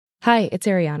Hi, it's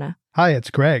Ariana. Hi,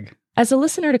 it's Greg. As a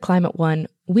listener to Climate One,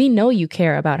 we know you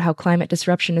care about how climate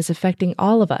disruption is affecting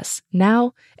all of us,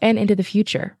 now and into the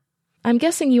future. I'm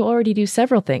guessing you already do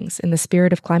several things in the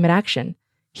spirit of climate action.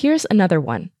 Here's another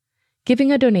one: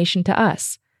 giving a donation to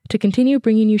us to continue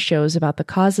bringing you shows about the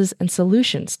causes and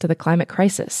solutions to the climate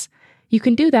crisis. You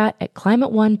can do that at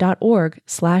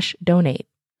climateone.org/donate.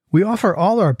 We offer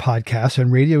all our podcasts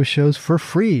and radio shows for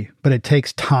free, but it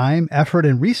takes time, effort,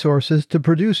 and resources to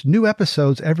produce new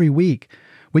episodes every week.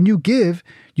 When you give,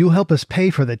 you'll help us pay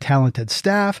for the talented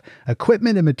staff,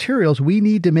 equipment, and materials we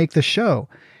need to make the show.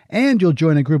 And you'll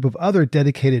join a group of other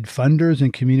dedicated funders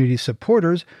and community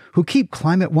supporters who keep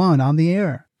Climate One on the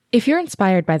air. If you're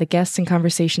inspired by the guests and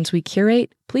conversations we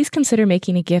curate, please consider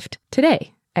making a gift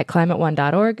today at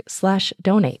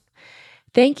climateone.org/donate.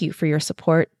 Thank you for your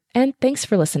support, and thanks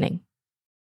for listening.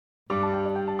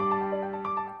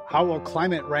 How will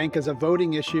climate rank as a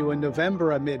voting issue in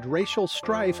November amid racial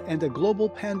strife and a global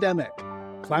pandemic?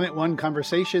 Climate One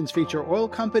conversations feature oil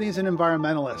companies and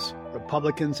environmentalists,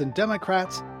 Republicans and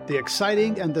Democrats, the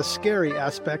exciting and the scary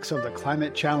aspects of the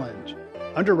climate challenge.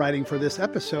 Underwriting for this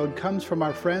episode comes from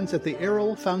our friends at the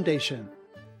Errol Foundation.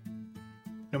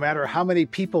 No matter how many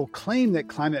people claim that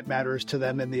climate matters to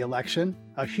them in the election,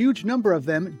 a huge number of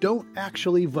them don't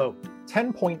actually vote.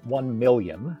 10.1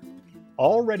 million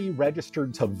already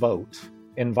registered to vote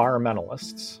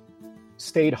environmentalists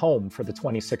stayed home for the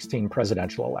 2016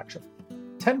 presidential election.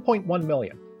 10.1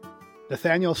 million.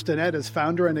 Nathaniel Stinnett is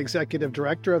founder and executive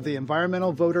director of the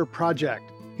Environmental Voter Project.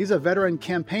 He's a veteran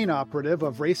campaign operative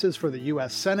of races for the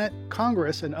U.S. Senate,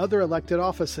 Congress, and other elected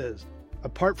offices.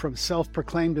 Apart from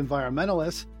self-proclaimed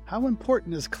environmentalists, how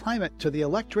important is climate to the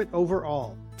electorate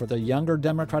overall? For the younger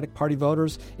Democratic Party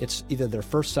voters, it's either their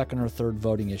first, second, or third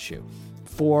voting issue.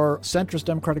 For centrist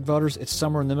Democratic voters, it's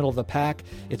somewhere in the middle of the pack.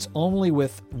 It's only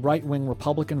with right-wing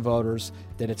Republican voters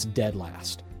that it's dead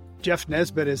last. Jeff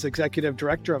Nesbitt is executive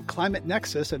director of Climate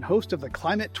Nexus and host of the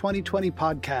Climate 2020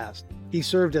 podcast. He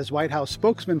served as White House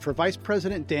spokesman for Vice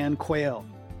President Dan Quayle.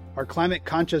 Are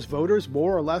climate-conscious voters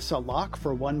more or less a lock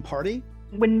for one party?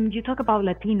 When you talk about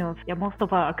Latinos, most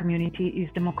of our community is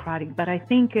Democratic, but I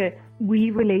think we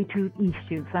relate to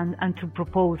issues and to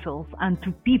proposals and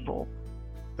to people.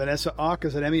 Vanessa Ock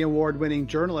is an Emmy Award-winning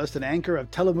journalist and anchor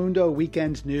of Telemundo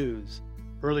Weekend News.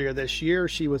 Earlier this year,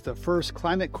 she was the first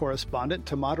climate correspondent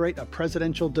to moderate a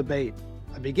presidential debate.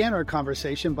 I began our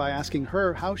conversation by asking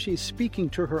her how she's speaking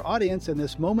to her audience in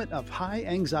this moment of high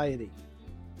anxiety.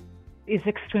 It's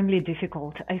extremely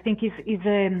difficult. I think it's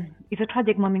a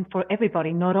tragic moment for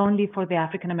everybody, not only for the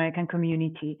African American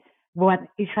community. What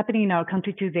is happening in our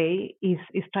country today is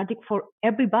tragic for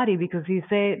everybody because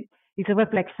it's a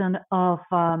reflection of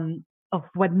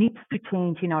what needs to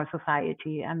change in our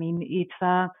society. I mean,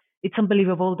 it's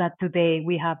unbelievable that today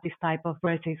we have this type of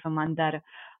racism and that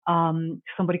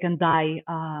somebody can die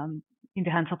in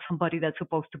the hands of somebody that's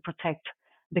supposed to protect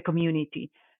the community.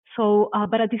 So,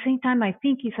 but at the same time, I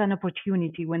think it's an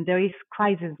opportunity when there is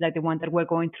crisis like the one that we're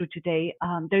going through today.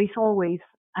 There is always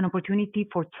an opportunity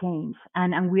for change,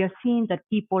 and we are seeing that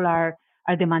people are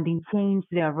demanding change.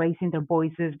 They are raising their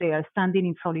voices. They are standing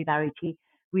in solidarity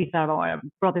with our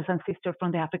brothers and sisters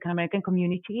from the African American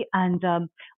community, and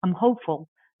I'm hopeful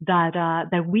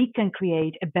that we can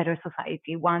create a better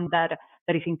society, one that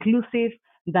is inclusive,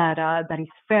 that is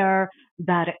fair,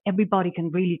 that everybody can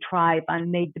really thrive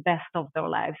and make the best of their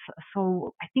lives.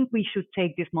 So I think we should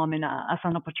take this moment as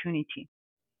an opportunity.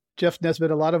 Jeff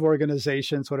Nesbitt, a lot of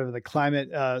organizations, whatever the climate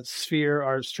sphere,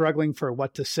 are struggling for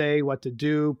what to say, what to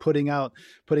do, putting out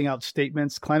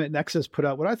statements. Climate Nexus put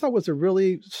out what I thought was a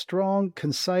really strong,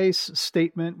 concise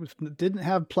statement. It didn't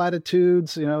have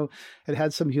platitudes. It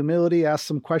had some humility, asked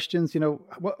some questions.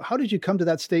 How did you come to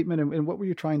that statement, and what were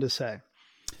you trying to say?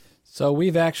 So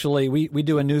we've actually, we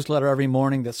do a newsletter every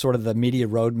morning that's sort of the media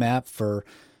roadmap for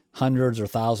hundreds or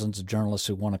thousands of journalists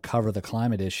who want to cover the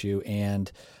climate issue.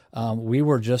 And we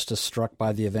were just as struck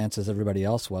by the events as everybody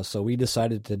else was. So we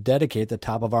decided to dedicate the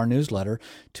top of our newsletter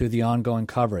to the ongoing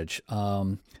coverage,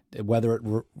 whether it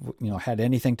had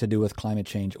anything to do with climate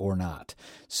change or not.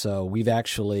 So we've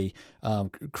actually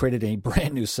created a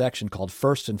brand new section called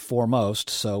First and Foremost.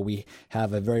 So we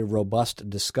have a very robust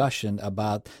discussion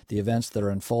about the events that are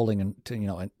unfolding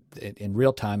in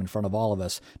real time in front of all of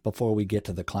us before we get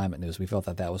to the climate news. We felt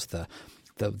that was the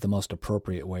most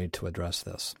appropriate way to address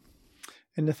this.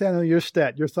 And Nathaniel, your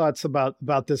thoughts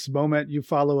about this moment. You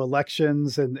follow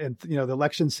elections, and the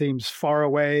election seems far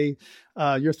away.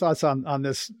 Your thoughts on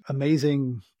this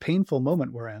amazing, painful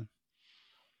moment we're in.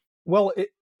 Well,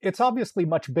 It's obviously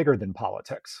much bigger than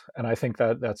politics. And I think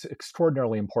that that's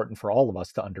extraordinarily important for all of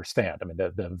us to understand. I mean,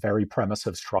 the very premise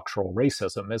of structural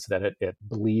racism is that it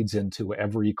bleeds into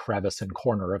every crevice and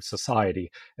corner of society.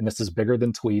 And this is bigger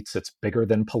than tweets. It's bigger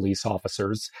than police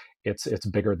officers. It's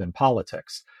bigger than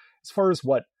politics. As far as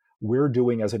what we're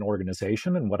doing as an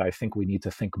organization and what I think we need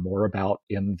to think more about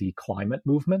in the climate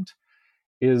movement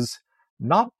is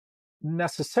not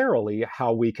necessarily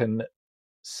how we can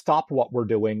stop what we're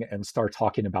doing and start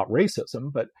talking about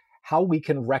racism, but how we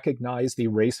can recognize the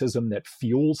racism that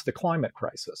fuels the climate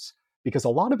crisis. Because a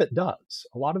lot of it does.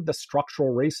 A lot of the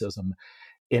structural racism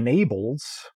enables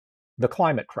the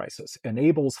climate crisis,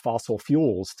 enables fossil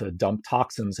fuels to dump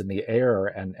toxins in the air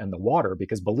and the water,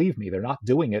 because believe me, they're not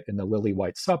doing it in the lily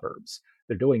white suburbs.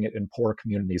 They're doing it in poor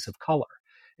communities of color.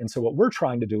 And so what we're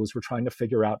trying to do is we're trying to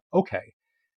figure out, okay,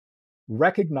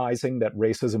 recognizing that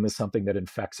racism is something that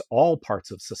infects all parts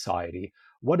of society,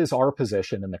 what is our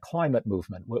position in the climate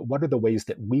movement? What are the ways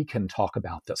that we can talk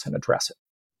about this and address it?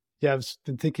 Yeah, I've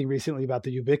been thinking recently about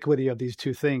the ubiquity of these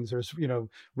two things. There's,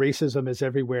 racism is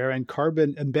everywhere, and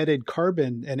embedded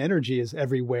carbon and energy is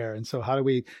everywhere. And so how do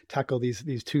we tackle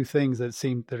these two things that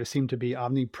seem to be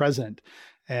omnipresent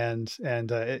and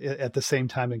at the same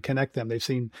time and connect them?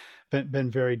 They've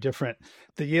been very different.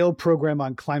 The Yale Program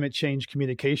on Climate Change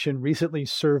Communication recently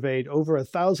surveyed over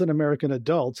 1,000 American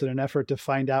adults in an effort to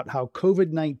find out how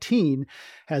COVID-19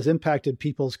 has impacted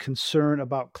people's concern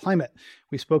about climate.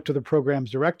 We spoke to the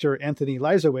program's director, Anthony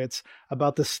Leiserowitz,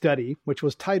 about the study, which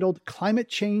was titled Climate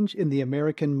Change in the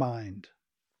American Mind.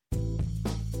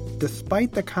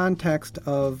 Despite the context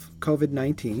of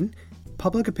COVID-19,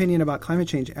 public opinion about climate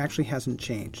change actually hasn't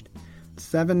changed.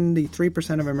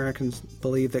 73% of Americans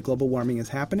believe that global warming is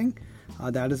happening.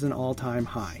 That is an all-time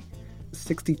high.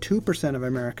 62% of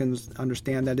Americans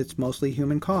understand that it's mostly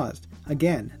human-caused.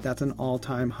 Again, that's an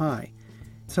all-time high.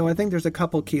 So I think there's a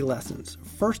couple key lessons.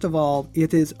 First of all,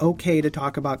 it is okay to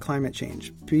talk about climate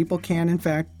change. People can, in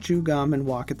fact, chew gum and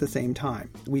walk at the same time.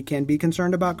 We can be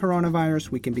concerned about coronavirus.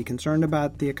 We can be concerned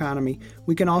about the economy.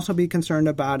 We can also be concerned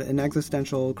about an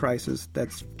existential crisis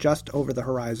that's just over the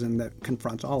horizon that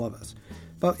confronts all of us.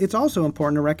 But it's also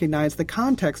important to recognize the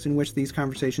context in which these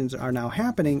conversations are now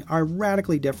happening are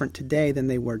radically different today than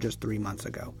they were just 3 months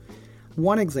ago.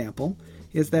 One example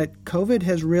is that COVID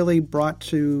has really brought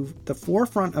to the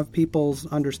forefront of people's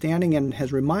understanding and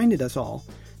has reminded us all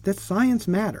that science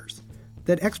matters,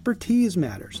 that expertise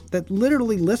matters, that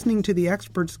literally listening to the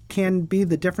experts can be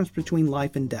the difference between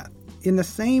life and death. In the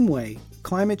same way,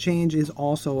 climate change is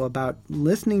also about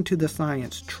listening to the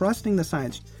science, trusting the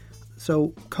science. So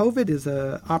COVID is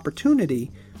an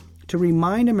opportunity to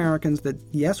remind Americans that,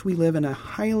 yes, we live in a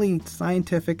highly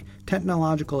scientific,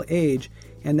 technological age,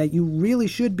 and that you really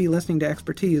should be listening to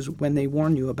expertise when they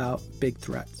warn you about big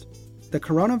threats. The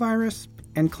coronavirus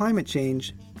and climate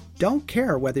change don't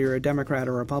care whether you're a Democrat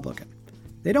or Republican.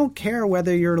 They don't care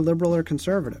whether you're liberal or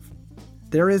conservative.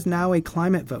 There is now a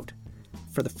climate vote.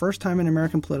 For the first time in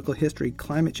American political history,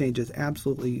 climate change is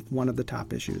absolutely one of the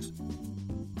top issues.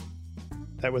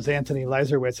 That was Anthony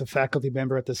Leiserowitz, a faculty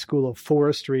member at the School of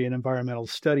Forestry and Environmental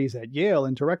Studies at Yale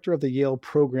and director of the Yale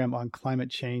Program on Climate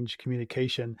Change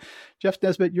Communication. Jeff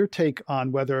Nesbitt, your take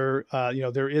on whether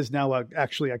there is now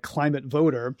actually a climate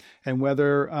voter and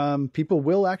whether people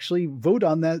will actually vote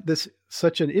on this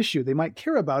such an issue. They might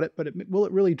care about it, but will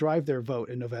it really drive their vote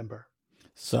in November?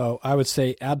 So I would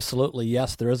say absolutely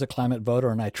yes, there is a climate voter,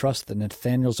 and I trust that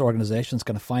Nathaniel's organization is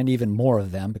going to find even more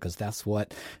of them because that's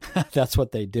what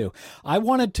they do. I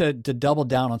wanted to double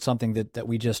down on something that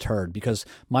we just heard because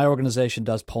my organization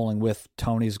does polling with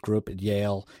Tony's group at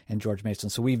Yale and George Mason.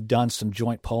 So we've done some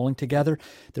joint polling together.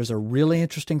 There's a really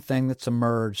interesting thing that's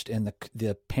emerged in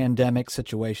the pandemic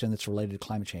situation that's related to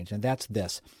climate change, and that's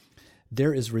this.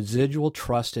 There is residual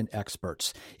trust in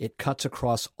experts. It cuts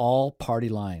across all party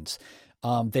lines.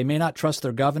 They may not trust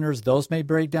their governors. Those may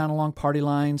break down along party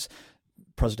lines.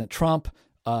 President Trump,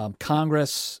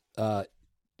 Congress,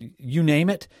 you name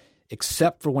it,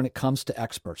 except for when it comes to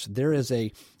experts. There is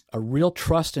a real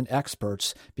trust in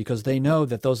experts because they know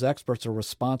that those experts are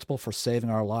responsible for saving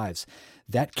our lives.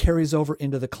 That carries over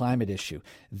into the climate issue,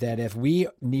 that if we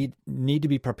need to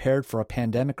be prepared for a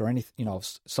pandemic or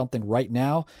something right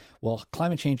now, well,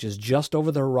 climate change is just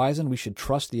over the horizon. We should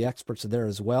trust the experts there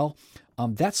as well.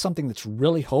 That's something that's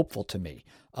really hopeful to me.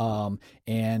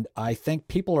 And I think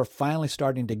people are finally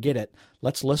starting to get it.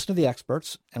 Let's listen to the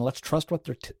experts and let's trust what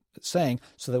they're saying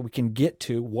so that we can get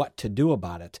to what to do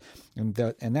about it. And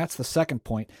that's the second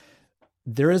point.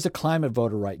 There is a climate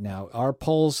voter right now. Our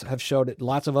polls have showed it.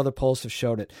 Lots of other polls have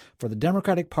showed it. For the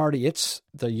Democratic Party, it's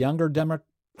the younger Democrats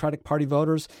Democratic Party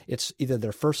voters, it's either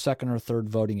their first, second, or third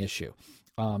voting issue,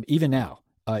 even now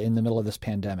in the middle of this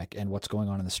pandemic and what's going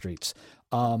on in the streets.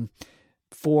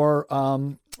 For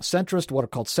centrist, what are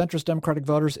called centrist Democratic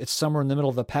voters, it's somewhere in the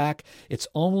middle of the pack. It's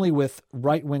only with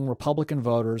right-wing Republican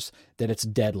voters that it's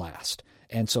dead last.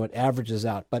 And so it averages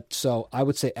out. But so I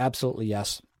would say absolutely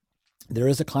yes. There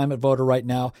is a climate voter right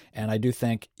now, and I do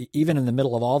think even in the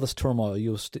middle of all this turmoil,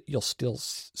 you'll still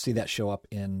see that show up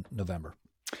in November.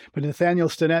 But Nathaniel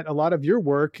Stinnett, a lot of your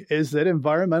work is that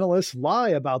environmentalists lie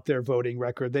about their voting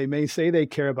record. They may say they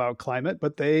care about climate,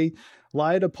 but they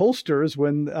lie to pollsters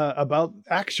when about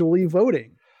actually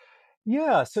voting.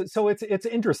 Yeah, so it's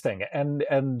interesting,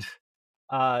 and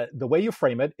the way you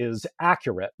frame it is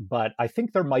accurate, but I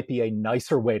think there might be a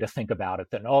nicer way to think about it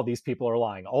than, oh, these people are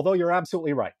lying, although you're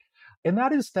absolutely right. And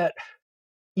that is that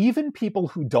even people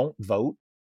who don't vote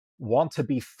want to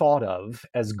be thought of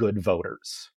as good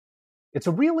voters. It's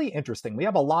really interesting. We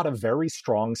have a lot of very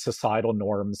strong societal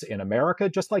norms in America,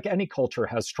 just like any culture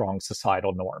has strong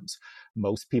societal norms.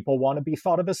 Most people want to be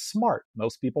thought of as smart.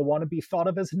 Most people want to be thought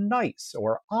of as nice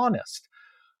or honest.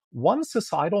 One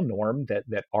societal norm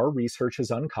that our research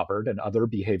has uncovered and other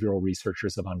behavioral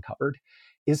researchers have uncovered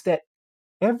is that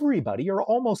everybody or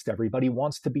almost everybody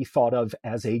wants to be thought of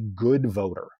as a good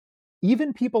voter,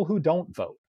 even people who don't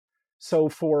vote. So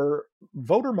for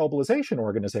voter mobilization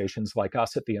organizations like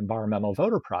us at the Environmental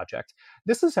Voter Project,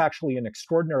 this is actually an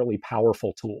extraordinarily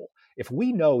powerful tool. If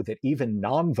we know that even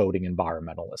non-voting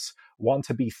environmentalists want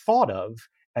to be thought of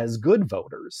as good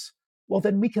voters, well,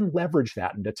 then we can leverage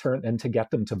that and to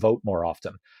get them to vote more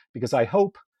often. Because I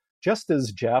hope, just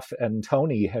as Jeff and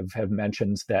Tony have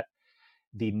mentioned, that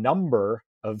the number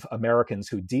of Americans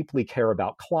who deeply care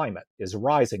about climate is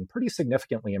rising pretty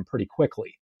significantly and pretty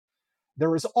quickly.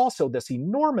 There is also this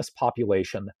enormous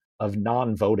population of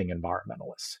non-voting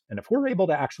environmentalists. And if we're able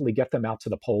to actually get them out to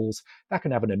the polls, that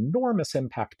can have an enormous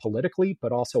impact politically,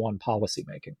 but also on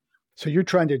policymaking. So you're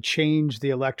trying to change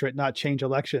the electorate, not change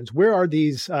elections. Where are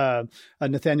these,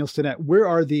 Nathaniel Stinnett, where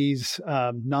are these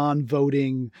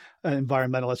non-voting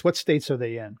environmentalists? What states are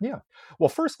they in? Yeah. Well,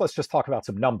 first, let's just talk about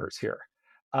some numbers here.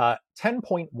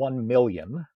 10.1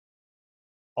 million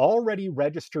already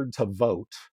registered to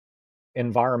vote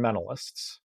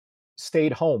environmentalists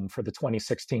stayed home for the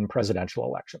 2016 presidential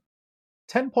election.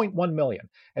 10.1 million.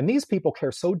 And these people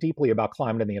care so deeply about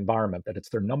climate and the environment that it's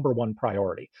their number one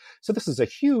priority. So this is a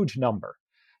huge number.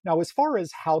 Now, as far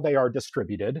as how they are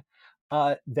distributed,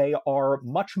 they are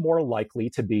much more likely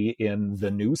to be in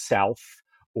the New South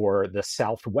or the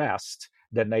Southwest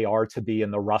than they are to be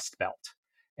in the Rust Belt.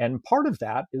 And part of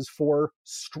that is for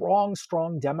strong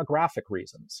demographic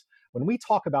reasons. When we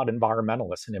talk about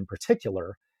environmentalists, and in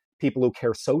particular, people who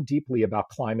care so deeply about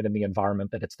climate and the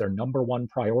environment that it's their number one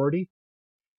priority,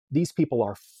 these people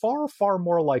are far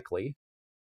more likely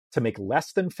to make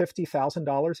less than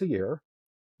 $50,000 a year,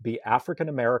 be African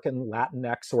American,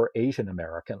 Latinx, or Asian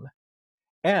American.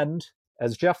 And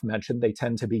as Jeff mentioned, they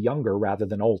tend to be younger rather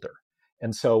than older.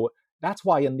 And so that's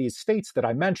why in these states that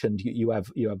I mentioned, you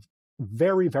have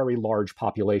very large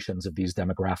populations of these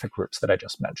demographic groups that I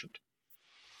just mentioned.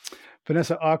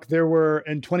 Vanessa Auck, there were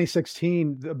in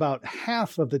 2016, about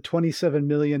half of the 27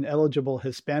 million eligible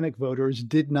Hispanic voters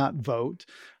did not vote.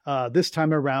 This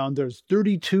time around, there's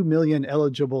 32 million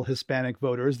eligible Hispanic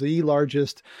voters, the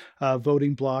largest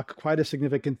voting bloc, quite a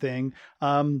significant thing.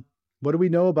 What do we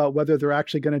know about whether they're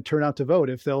actually going to turn out to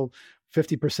vote? If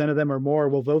 50% of them or more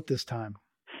will vote this time?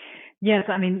 Yes,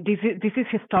 I mean, this is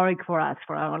historic for us,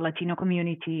 for our Latino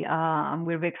community.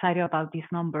 We're very excited about these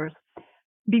numbers.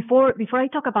 Before I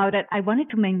talk about it, I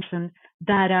wanted to mention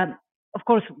that, of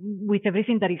course, with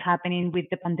everything that is happening with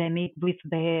the pandemic, with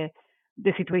the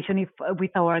situation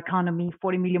with our economy,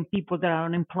 40 million people that are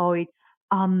unemployed,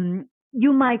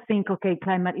 you might think, okay,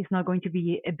 climate is not going to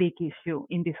be a big issue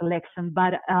in this election,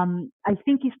 but I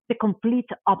think it's the complete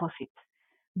opposite.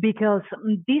 Because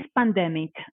this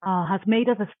pandemic has made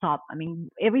us stop. I mean,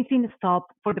 everything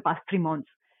stopped for the past 3 months.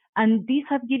 And these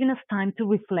have given us time to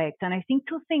reflect. And I think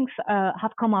two things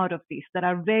have come out of this that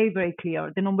are very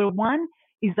clear. The number one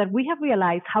is that we have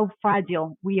realized how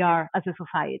fragile we are as a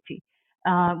society.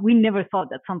 We never thought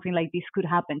that something like this could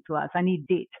happen to us, and it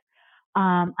did.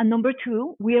 And number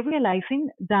two, we are realizing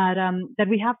that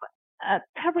we have a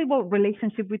terrible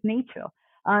relationship with nature,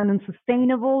 an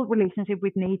unsustainable relationship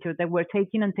with nature, that we're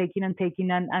taking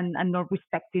and not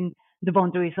respecting the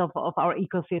boundaries of our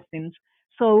ecosystems.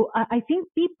 So I think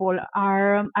people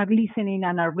are listening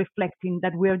and are reflecting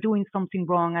that we are doing something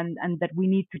wrong and that we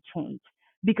need to change.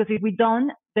 Because if we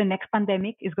don't, the next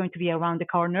pandemic is going to be around the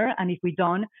corner. And if we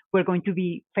don't, we're going to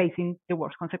be facing the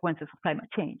worst consequences of climate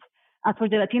change. As for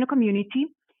the Latino community,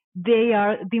 they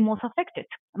are the most affected.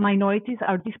 Minorities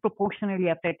are disproportionately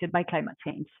affected by climate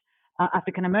change.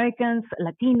 African Americans,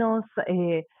 Latinos.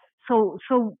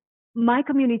 So my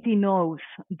community knows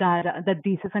that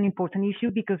this is an important issue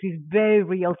because it's very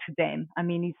real to them. I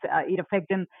mean, it affects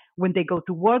them when they go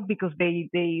to work because they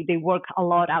work a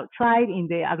lot outside in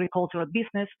the agricultural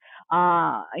business,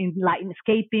 in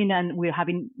landscaping, and we're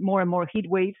having more and more heat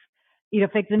waves. It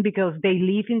affects them because they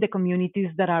live in the communities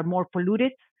that are more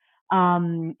polluted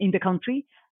in the country,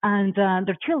 and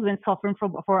their children suffer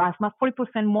for asthma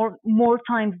 40% more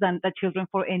times than the children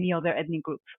for any other ethnic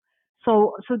group.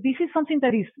 So this is something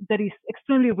that is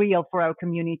extremely real for our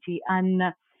community, and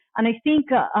I think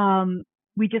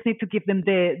we just need to give them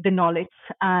the knowledge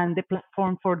and the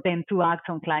platform for them to act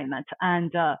on climate,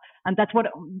 and that's what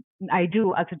I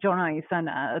do as a journalist, and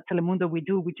at Telemundo we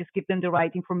do. We just give them the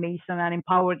right information and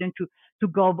empower them to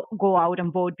go out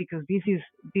and vote, because this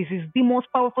is the most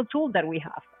powerful tool that we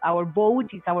have. Our vote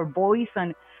is our voice,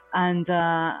 and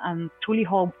I'm truly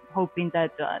hoping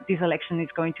that this election is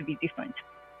going to be different.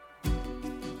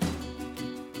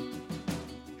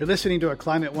 You're listening to a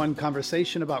Climate One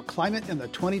conversation about climate in the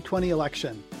 2020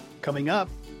 election. Coming up,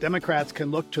 Democrats can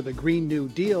look to the Green New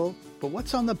Deal, but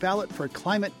what's on the ballot for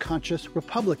climate-conscious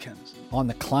Republicans? On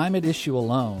the climate issue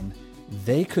alone,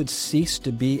 they could cease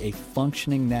to be a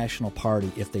functioning national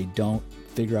party if they don't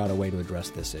figure out a way to address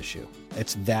this issue.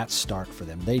 It's that stark for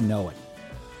them. They know it.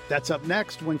 That's up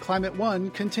next when Climate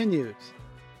One continues.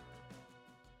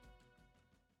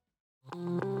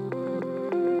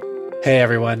 Hey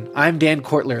everyone, I'm Dan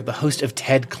Kortler, the host of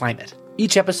TED Climate.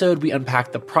 Each episode, we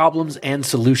unpack the problems and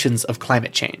solutions of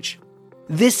climate change.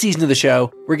 This season of the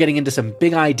show, we're getting into some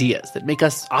big ideas that make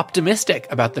us optimistic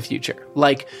about the future,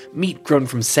 like meat grown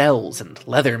from cells and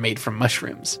leather made from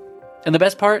mushrooms. And the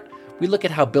best part, we look at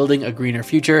how building a greener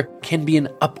future can be an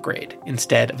upgrade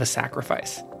instead of a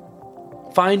sacrifice.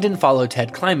 Find and follow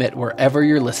TED Climate wherever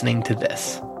you're listening to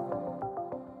this.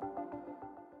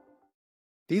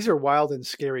 These are wild and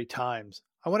scary times.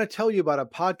 I want to tell you about a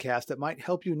podcast that might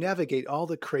help you navigate all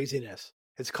the craziness.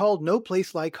 It's called No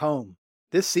Place Like Home.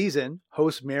 This season,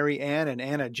 hosts Mary Ann and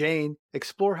Anna Jane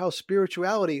explore how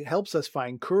spirituality helps us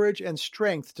find courage and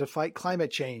strength to fight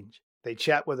climate change. They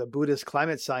chat with a Buddhist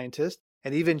climate scientist,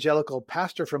 an evangelical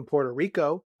pastor from Puerto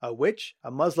Rico, a witch,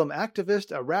 a Muslim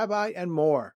activist, a rabbi, and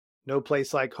more. No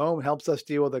Place Like Home helps us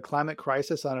deal with the climate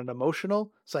crisis on an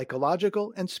emotional,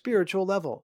 psychological, and spiritual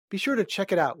level. Be sure to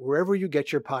check it out wherever you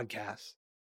get your podcasts.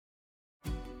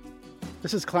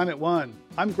 This is Climate One.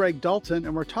 I'm Greg Dalton,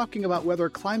 and we're talking about whether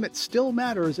climate still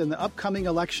matters in the upcoming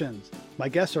elections. My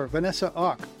guests are Vanessa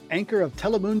Auck, anchor of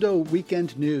Telemundo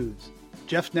Weekend News,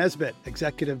 Jeff Nesbitt,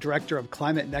 executive director of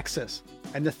Climate Nexus,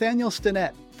 and Nathaniel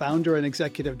Stinnett, founder and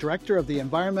executive director of the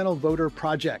Environmental Voter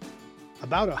Project.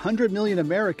 About 100 million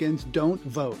Americans don't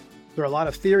vote. There are a lot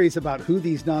of theories about who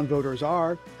these non-voters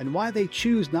are and why they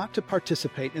choose not to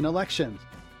participate in elections.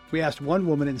 We asked one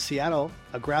woman in Seattle,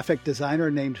 a graphic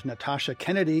designer named Natasha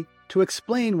Kennedy, to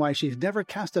explain why she's never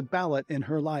cast a ballot in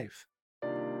her life.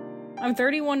 I'm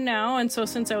 31 now, and so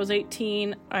since I was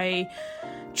 18, I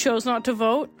chose not to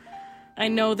vote. I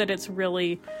know that it's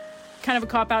really kind of a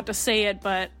cop-out to say it,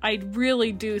 but I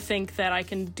really do think that I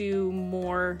can do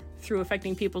more through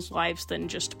affecting people's lives than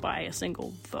just by a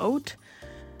single vote.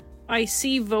 I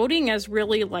see voting as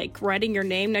really like writing your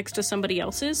name next to somebody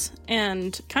else's,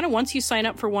 and kind of once you sign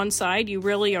up for one side, you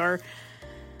really are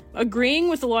agreeing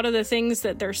with a lot of the things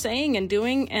that they're saying and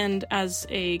doing, and as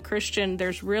a Christian,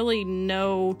 there's really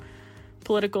no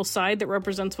political side that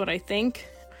represents what I think.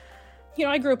 You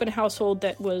know, I grew up in a household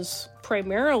that was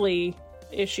primarily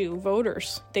issue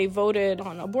voters. They voted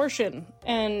on abortion,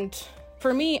 and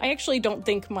for me, I actually don't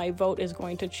think my vote is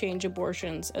going to change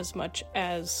abortions as much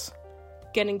as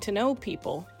getting to know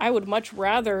people. I would much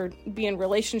rather be in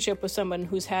relationship with someone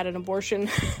who's had an abortion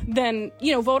than,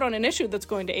 vote on an issue that's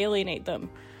going to alienate them.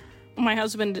 My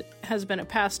husband has been a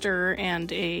pastor and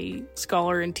a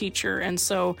scholar and teacher, and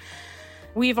so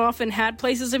we've often had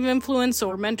places of influence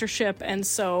or mentorship, and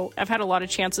so I've had a lot of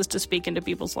chances to speak into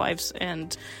people's lives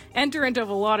and enter into a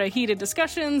lot of heated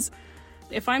discussions.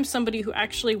 If I'm somebody who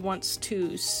actually wants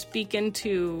to speak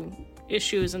into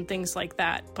issues and things like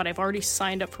that, but I've already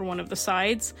signed up for one of the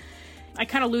sides, I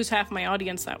kind of lose half my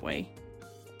audience that way.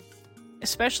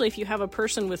 Especially if you have a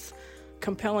person with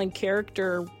compelling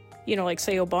character, like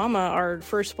say Obama, our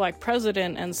first black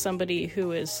president, and somebody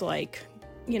who is like,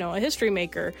 a history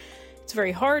maker. It's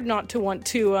very hard not to want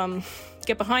to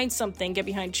get behind something, get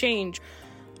behind change.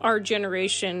 Our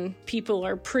generation, people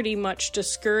are pretty much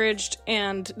discouraged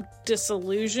and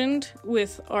disillusioned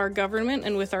with our government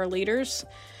and with our leaders.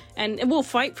 And we'll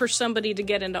fight for somebody to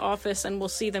get into office, and we'll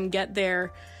see them get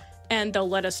there and they'll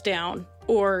let us down,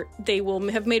 or they will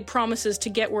have made promises to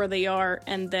get where they are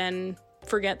and then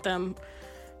forget them.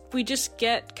 We just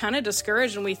get kind of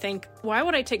discouraged and we think, why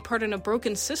would I take part in a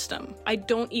broken system? I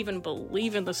don't even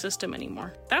believe in the system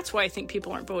anymore. That's why I think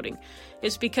people aren't voting,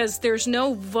 is because there's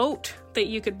no vote that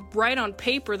you could write on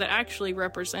paper that actually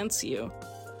represents you.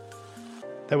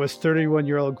 That was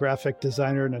 31-year-old graphic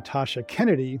designer Natasha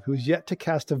Kennedy, who's yet to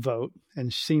cast a vote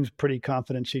and seems pretty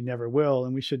confident she never will.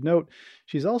 And we should note,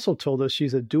 she's also told us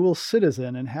she's a dual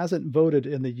citizen and hasn't voted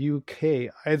in the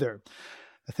UK either.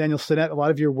 Nathaniel Stinnett, a lot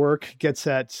of your work gets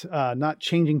at not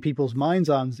changing people's minds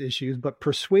on issues, but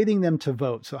persuading them to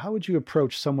vote. So how would you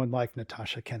approach someone like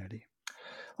Natasha Kennedy?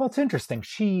 Well, it's interesting.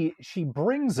 She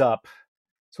brings up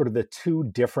sort of the two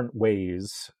different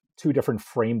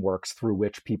frameworks through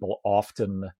which people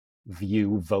often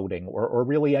view voting or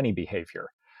really any behavior.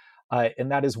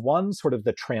 And that is one sort of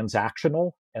the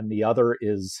transactional, and the other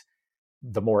is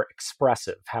the more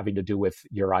expressive, having to do with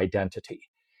your identity.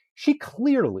 She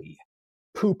clearly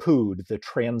poo-pooed the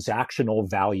transactional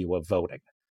value of voting,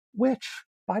 which,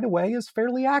 by the way, is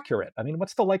fairly accurate. I mean,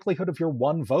 what's the likelihood of your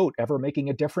one vote ever making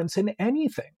a difference in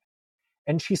anything?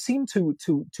 And she seemed to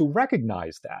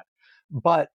recognize that.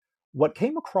 But what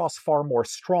came across far more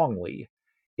strongly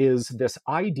is this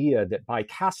idea that by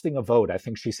casting a vote, I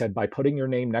think she said, by putting your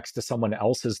name next to someone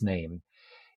else's name,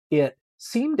 it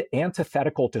seemed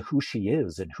antithetical to who she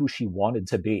is and who she wanted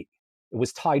to be. It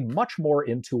was tied much more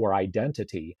into her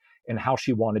identity and how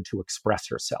she wanted to express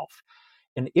herself.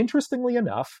 And interestingly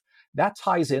enough, that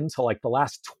ties into like the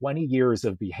last 20 years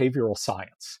of behavioral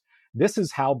science. This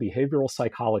is how behavioral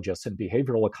psychologists and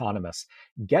behavioral economists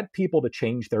get people to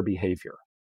change their behavior.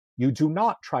 You do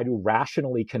not try to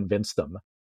rationally convince them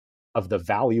of the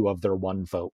value of their one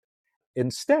vote.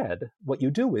 Instead, what you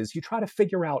do is you try to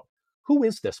figure out, who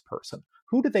is this person?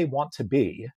 Who do they want to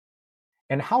be?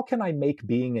 And how can I make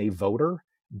being a voter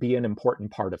be an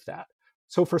important part of that?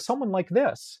 So for someone like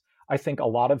this, I think a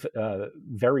lot of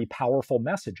very powerful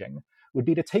messaging would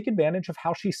be to take advantage of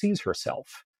how she sees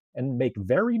herself and make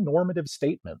very normative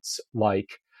statements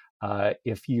like,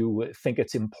 if you think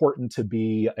it's important to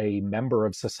be a member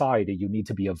of society, you need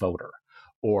to be a voter.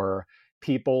 Or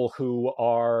people who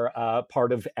are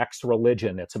part of X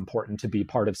religion, it's important to be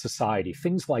part of society,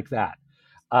 things like that.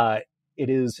 It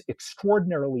is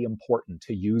extraordinarily important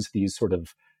to use these sort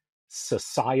of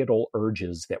societal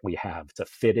urges that we have to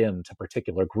fit into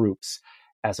particular groups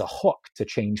as a hook to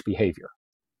change behavior.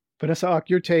 Vanessa Auck,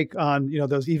 your take on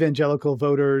those evangelical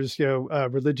voters,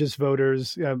 religious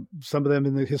voters, some of them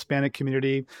in the Hispanic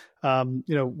community,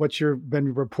 what you've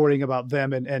been reporting about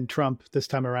them and Trump this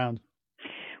time around.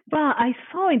 Well, I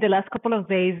saw in the last couple of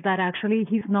days that actually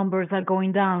his numbers are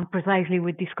going down precisely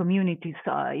with these communities,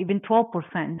 even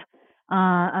 12%.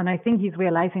 And I think he's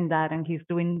realizing that, and he's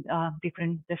doing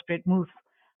different desperate moves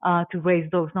to raise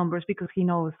those numbers because he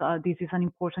knows this is an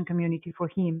important community for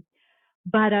him.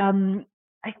 But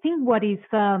I think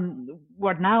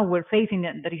what now we're facing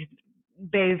that is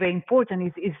very, very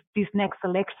important is this next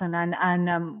election,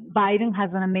 and Biden has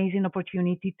an amazing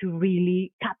opportunity to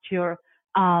really capture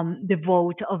the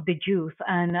vote of the Jews,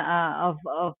 and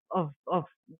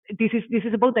this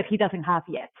is a vote that he doesn't have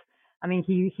yet. I mean,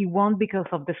 he won because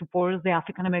of the support of the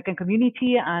African American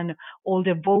community and all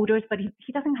the voters, but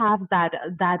he doesn't have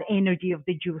that energy of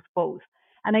the Jews vote.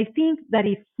 And I think that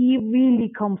if he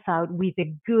really comes out with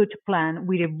a good plan,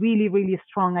 with a really, really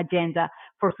strong agenda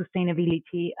for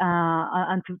sustainability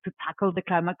and to tackle the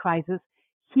climate crisis,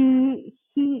 he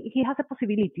has a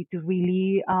possibility to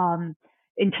really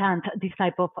enchant this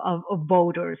type of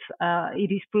voters.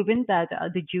 It is proven that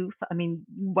the Jews, I mean,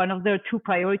 one of their two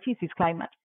priorities is climate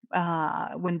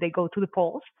when they go to the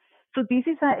polls. So this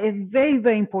is a very,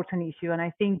 very important issue. And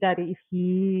I think that if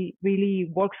he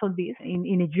really works on this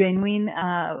in a genuine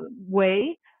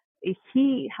way,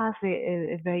 he has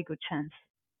a very good chance.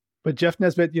 But Jeff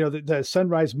Nesbitt, the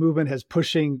Sunrise Movement has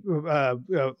pushing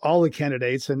all the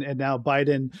candidates and now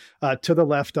Biden to the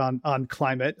left on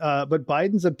climate. But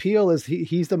Biden's appeal is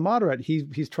he's the moderate.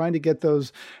 He's trying to get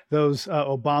those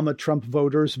Obama Trump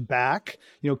voters back.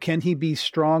 Can he be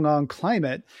strong on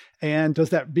climate? And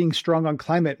does that being strong on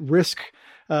climate risk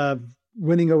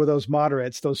winning over those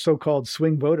moderates, those so-called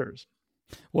swing voters?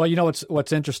 Well,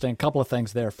 what's interesting, a couple of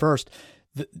things there. First,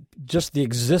 just the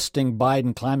existing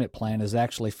Biden climate plan is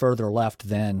actually further left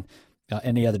than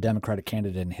any other Democratic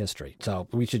candidate in history. So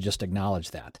we should just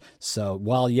acknowledge that. So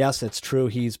while, yes, it's true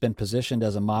he's been positioned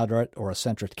as a moderate or a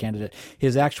centrist candidate,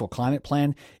 his actual climate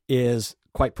plan is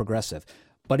quite progressive.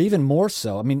 But even more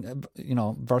so, I mean,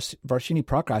 Varshini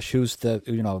Prakash, who's the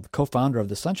co-founder of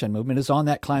the Sunshine Movement, is on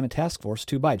that climate task force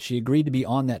to Biden. She agreed to be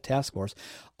on that task force.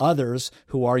 Others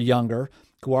who are younger,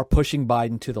 who are pushing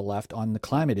Biden to the left on the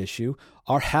climate issue,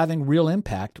 are having real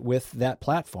impact with that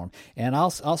platform. And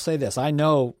I'll say this. I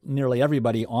know nearly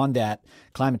everybody on that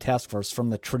climate task force,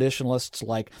 from the traditionalists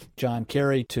like John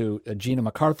Kerry to Gina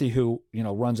McCarthy, who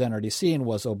runs NRDC and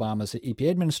was Obama's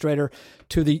EPA administrator,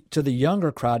 to the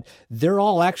younger crowd. They're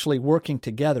all actually working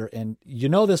together. And you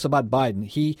know this about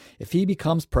Biden. If he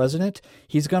becomes president,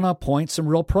 he's going to appoint some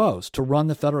real pros to run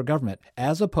the federal government,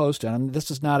 as opposed to, and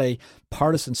this is not a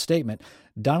partisan statement,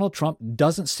 Donald Trump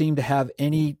doesn't seem to have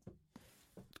any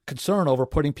concern over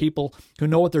putting people who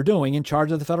know what they're doing in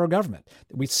charge of the federal government.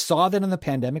 We saw that in the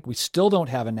pandemic. We still don't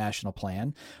have a national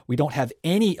plan. We don't have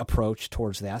any approach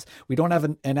towards that. We don't have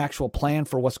an actual plan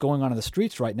for what's going on in the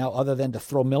streets right now, other than to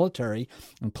throw military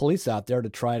and police out there to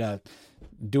try to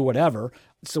do whatever.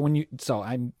 So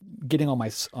I'm getting on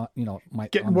my,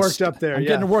 getting worked up there. I'm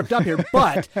getting worked up here.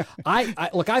 But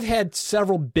I've had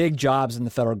several big jobs in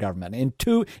the federal government,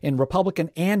 in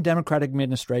Republican and Democratic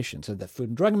administrations, at the Food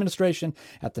and Drug Administration,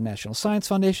 at the National Science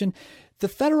Foundation. The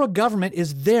federal government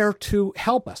is there to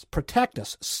help us, protect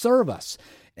us, serve us.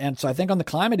 And so I think on the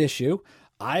climate issue,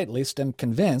 I at least am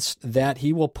convinced that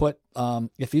he will put,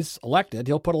 if he's elected,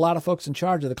 he'll put a lot of folks in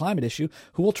charge of the climate issue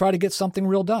who will try to get something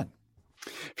real done.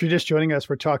 If you're just joining us,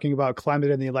 we're talking about climate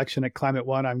and the election at Climate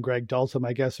One. I'm Greg Dalton.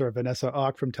 My guests are Vanessa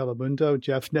Auck from Telemundo,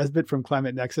 Jeff Nesbitt from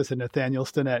Climate Nexus, and Nathaniel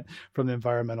Stinnett from the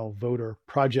Environmental Voter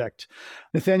Project.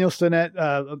 Nathaniel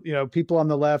Stinnett, people on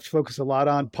the left focus a lot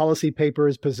on policy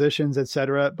papers, positions, et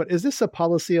cetera. But is this a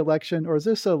policy election, or is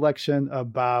this an election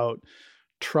about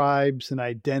tribes and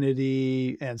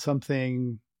identity and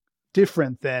something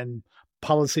different than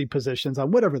policy positions on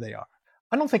whatever they are?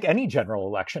 I don't think any general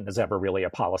election is ever really a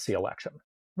policy election.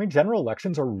 I mean, general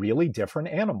elections are really different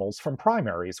animals from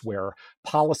primaries, where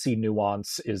policy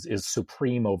nuance is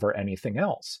supreme over anything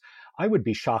else. I would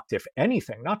be shocked if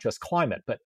anything, not just climate,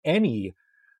 but any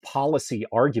policy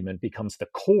argument becomes the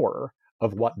core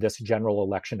of what this general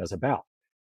election is about.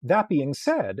 That being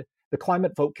said, the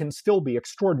climate vote can still be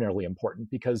extraordinarily important,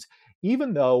 because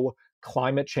even though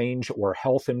climate change or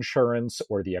health insurance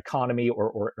or the economy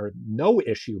or no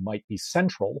issue might be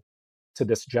central to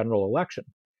this general election,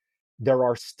 there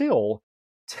are still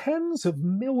tens of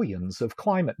millions of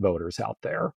climate voters out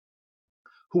there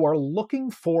who are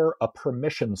looking for a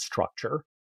permission structure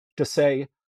to say,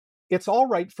 it's all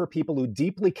right for people who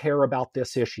deeply care about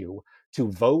this issue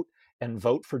to vote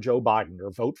for Joe Biden or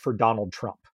vote for Donald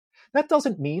Trump. That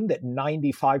doesn't mean that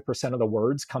 95% of the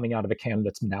words coming out of a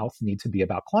candidate's mouth need to be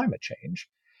about climate change.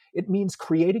 It means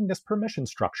creating this permission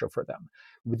structure for them.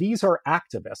 These are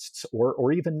activists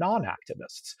or even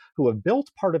non-activists who have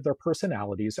built part of their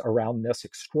personalities around this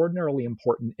extraordinarily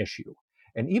important issue.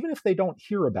 And even if they don't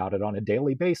hear about it on a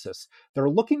daily basis, they're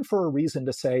looking for a reason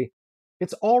to say,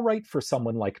 it's all right for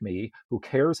someone like me who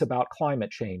cares about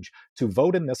climate change to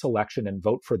vote in this election and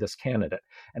vote for this candidate.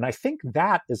 And I think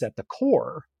that is at the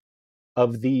core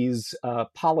of these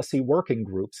policy working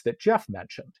groups that Jeff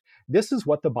mentioned. This is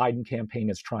what the Biden campaign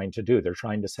is trying to do. They're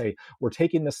trying to say, we're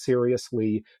taking this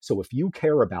seriously, so if you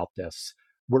care about this,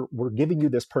 we're giving you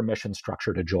this permission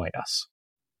structure to join us.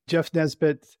 Jeff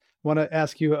Nesbitt, want to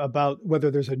ask you about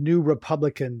whether there's a new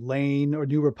Republican lane or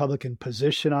new Republican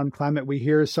position on climate. We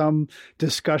hear some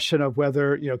discussion of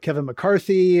whether, Kevin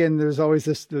McCarthy, and there's always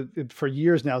this for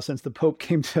years now since the Pope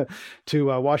came to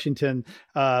Washington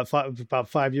about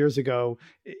 5 years ago.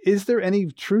 Is there any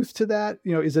truth to that?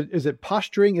 Is it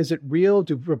posturing? Is it real?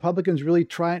 Do Republicans really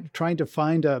trying to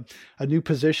find a new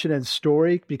position and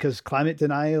story because climate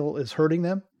denial is hurting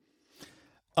them?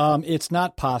 It's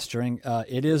not posturing.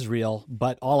 It is real.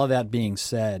 But all of that being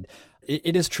said,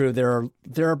 it is true. There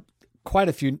are quite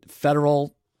a few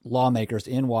federal lawmakers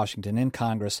in Washington, in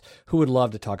Congress, who would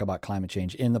love to talk about climate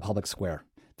change in the public square.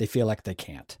 They feel like they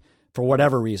can't, for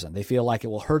whatever reason. They feel like it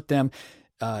will hurt them,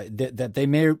 that they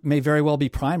may very well be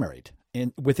primaried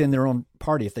within their own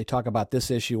party if they talk about this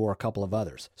issue or a couple of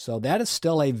others. So that is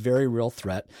still a very real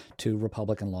threat to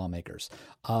Republican lawmakers.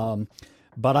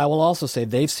 But I will also say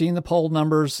they've seen the poll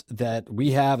numbers that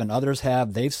we have and others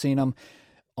have. They've seen them.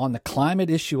 On the climate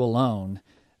issue alone,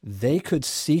 they could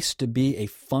cease to be a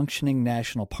functioning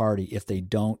national party if they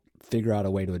don't figure out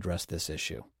a way to address this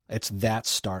issue. It's that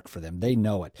stark for them. They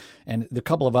know it. And a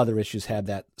couple of other issues have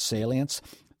that salience.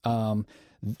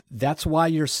 That's why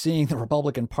you're seeing the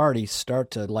Republican Party start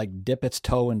to dip its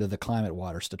toe into the climate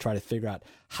waters to try to figure out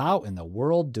how in the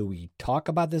world do we talk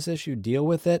about this issue, deal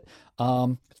with it.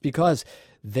 It's because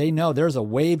they know there's a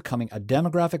wave coming, a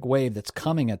demographic wave that's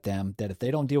coming at them, that if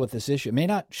they don't deal with this issue, it may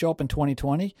not show up in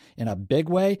 2020 in a big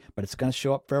way, but it's going to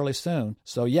show up fairly soon.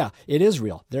 So yeah, it is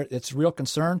real. It's a real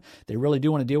concern. They really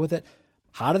do want to deal with it.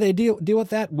 How do they deal with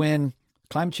that when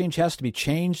climate change has to be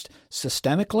changed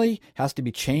systemically, has to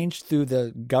be changed through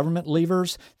the government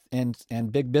levers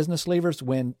and big business levers,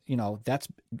 when, that's,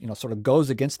 sort of goes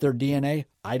against their DNA?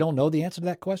 I don't know the answer to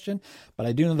that question, but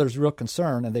I do know there's real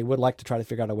concern, and they would like to try to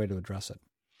figure out a way to address it.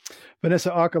 Vanessa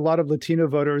Auc, a lot of Latino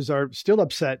voters are still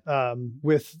upset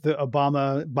with the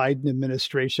Obama-Biden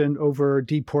administration over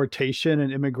deportation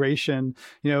and immigration.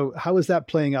 How is that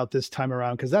playing out this time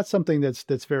around? Because that's something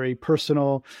that's very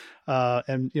personal.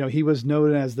 And he was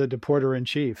known as the deporter in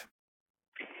chief.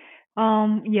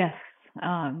 Yes,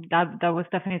 that was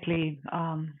definitely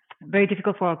very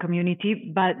difficult for our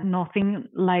community, but nothing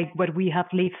like what we have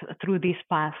lived through these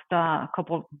past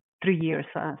 3 years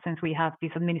since we have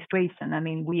this administration. I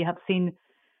mean, we have seen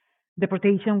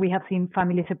deportation, we have seen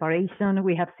family separation,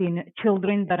 we have seen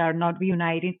children that are not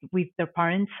reunited with their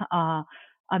parents.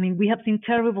 We have seen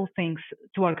terrible things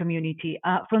to our community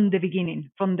from the beginning,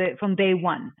 from day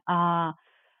one.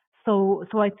 So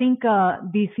I think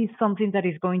this is something that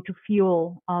is going to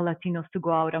fuel Latinos to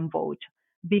go out and vote,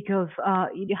 because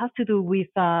it has to do with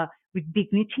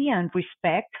dignity and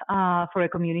respect for a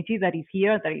community that is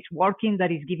here, that is working,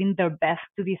 that is giving their best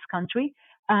to this country.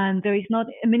 And there is not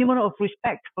a minimum of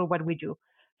respect for what we do.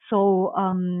 So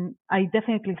I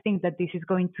definitely think that this is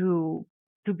going to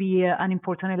be an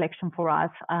important election for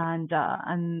us, and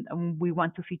we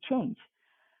want to see change.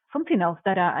 Something else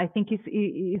that I think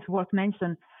is worth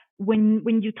mentioning,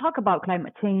 when you talk about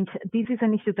climate change, this is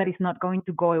an issue that is not going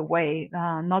to go away,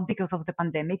 not because of the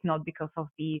pandemic, not because of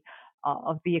the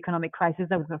economic crisis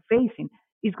that we are facing.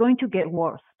 It's going to get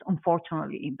worse,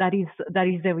 unfortunately. That is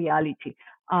the reality.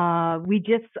 We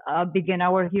just began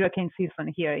our hurricane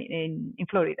season here in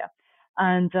Florida.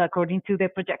 And according to the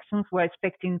projections, we're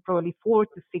expecting probably 4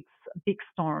 to 6 big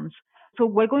storms. So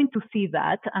we're going to see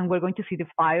that, and we're going to see the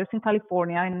fires in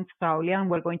California and Australia, and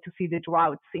we're going to see the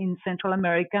droughts in Central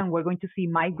America, and we're going to see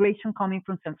migration coming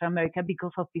from Central America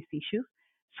because of these issues.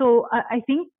 So I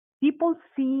think people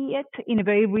see it in a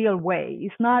very real way.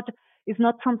 It's not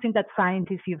something that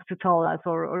scientists used to tell us,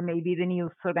 or maybe the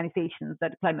news organizations,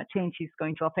 that climate change is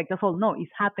going to affect us all. No,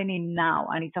 it's happening now,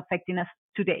 and it's affecting us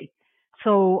today.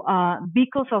 So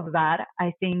because of that,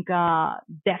 I think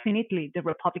definitely the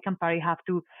Republican Party have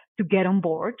to get on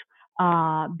board.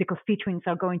 The constituents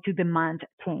are going to demand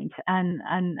change, and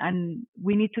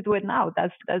we need to do it now.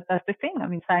 That's the thing. I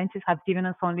mean, scientists have given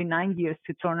us only 9 years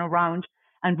to turn around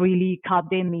and really cut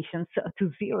the emissions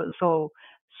to zero.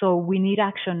 So we need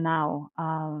action now.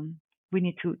 We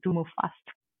need to move fast.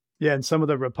 Yeah, and some of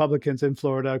the Republicans in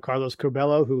Florida, Carlos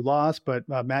Curbelo, who lost, but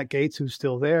Matt Gaetz, who's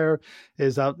still there,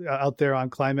 is out there on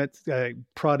climate,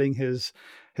 prodding his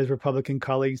Republican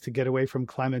colleagues to get away from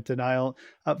climate denial.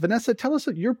 Vanessa, tell us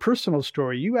your personal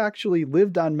story. You actually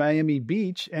lived on Miami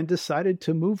Beach and decided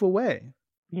to move away.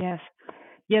 Yes.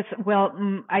 Well,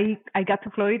 I got to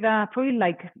Florida probably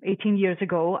like 18 years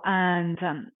ago, and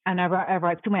I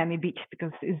arrived to Miami Beach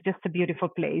because it's just a beautiful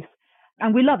place.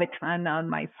 And we love it. And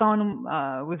my son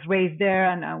was raised there,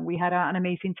 and we had an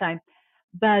amazing time.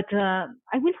 But I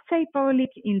will say probably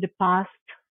in the past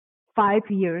 5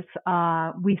 years,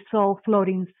 we saw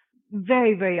floodings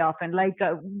very, very often. Like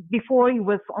before, it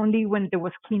was only when there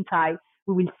was king tide,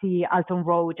 we will see Alton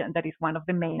Road, and that is one of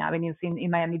the main avenues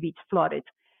in Miami Beach, flooded.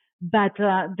 But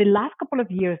the last couple of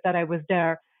years that I was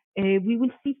there, we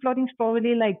will see floodings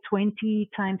probably like 20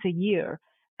 times a year.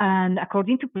 And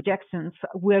according to projections,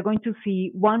 we are going to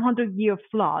see 100-year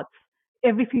floods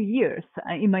every few years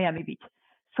in Miami Beach.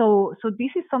 So this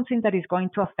is something that is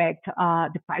going to affect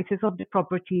the prices of the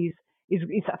properties.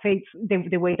 It affects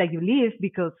the way that you live,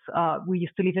 because we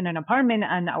used to live in an apartment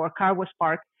and our car was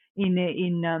parked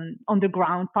in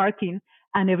underground parking.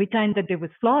 And every time that there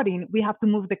was flooding, we have to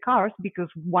move the cars because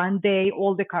one day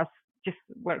all the cars just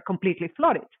were completely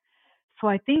flooded. So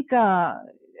I think,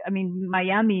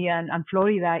 Miami and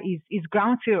Florida is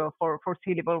ground zero for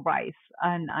sea level rise,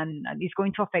 and it's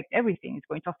going to affect everything. It's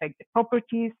going to affect the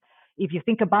properties. If you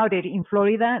think about it, in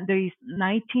Florida, there is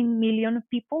 19 million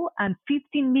people, and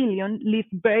 15 million live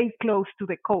very close to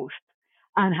the coast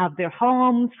and have their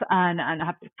homes and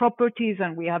have their properties,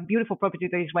 and we have beautiful property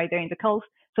that is right there in the coast.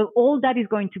 So all that is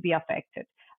going to be affected.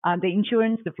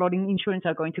 The flooding insurance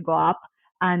are going to go up,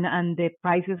 and the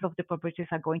prices of the properties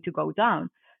are going to go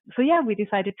down. So yeah, we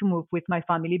decided to move with my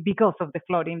family because of the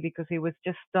flooding, because it was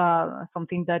just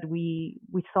something that we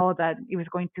saw that it was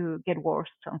going to get worse,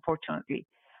 unfortunately.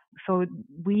 So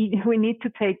we need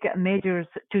to take measures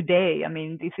today. I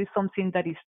mean, this is something that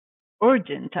is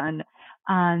urgent, and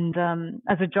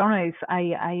as a journalist,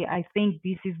 I think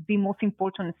this is the most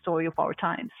important story of our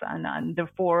times, and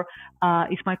therefore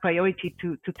it's my priority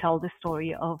to tell the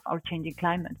story of our changing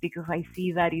climate, because I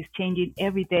see that it's changing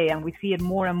every day, and we see it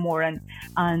more and more, and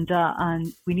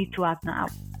we need to act now.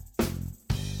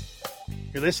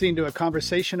 You're listening to a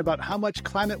conversation about how much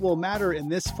climate will matter in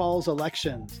this fall's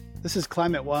elections. This is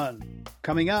Climate One.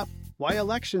 Coming up, why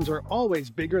elections are always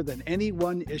bigger than any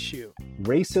one issue.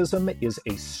 Racism is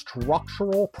a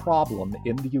structural problem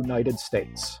in the United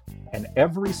States, and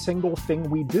every single thing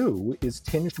we do is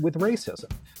tinged with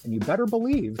racism. And you better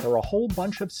believe there are a whole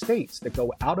bunch of states that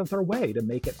go out of their way to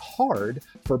make it hard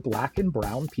for Black and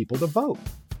brown people to vote.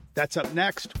 That's up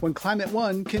next when Climate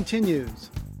One continues.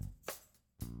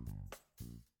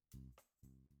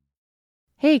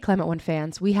 Hey, Climate One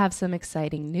fans, we have some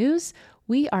exciting news.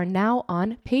 We are now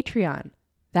on Patreon.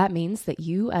 That means that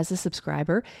you, as a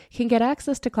subscriber, can get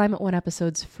access to Climate One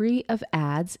episodes free of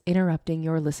ads interrupting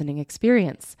your listening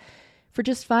experience. For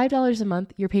just $5 a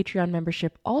month, your Patreon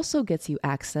membership also gets you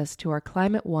access to our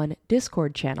Climate One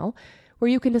Discord channel, where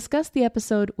you can discuss the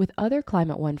episode with other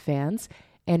Climate One fans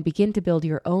and begin to build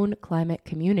your own climate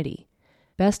community.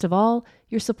 Best of all,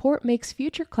 your support makes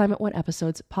future Climate One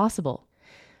episodes possible.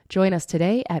 Join us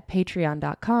today at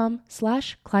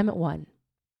patreon.com/climateone.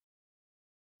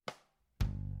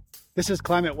 This is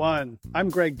Climate One. I'm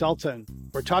Greg Dalton.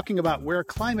 We're talking about where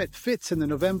climate fits in the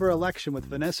November election with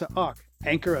Vanessa Auc,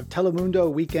 anchor of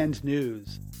Telemundo Weekend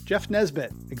News, Jeff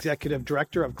Nesbitt, executive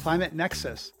director of Climate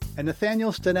Nexus, and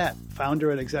Nathaniel Stinnett,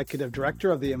 founder and executive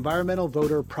director of the Environmental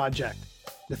Voter Project.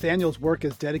 Nathaniel's work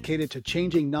is dedicated to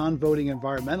changing non-voting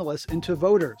environmentalists into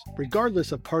voters,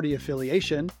 regardless of party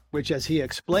affiliation, which, as he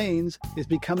explains, is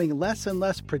becoming less and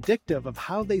less predictive of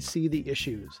how they see the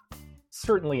issues.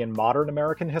 Certainly in modern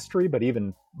American history, but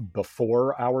even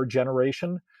before our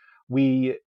generation,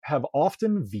 we have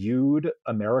often viewed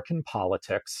American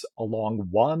politics along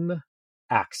one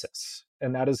axis,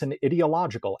 and that is an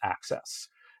ideological axis.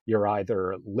 You're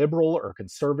either liberal or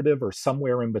conservative or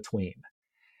somewhere in between.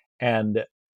 And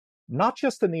not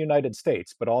just in the United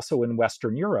States, but also in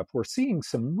Western Europe, we're seeing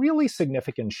some really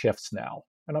significant shifts now.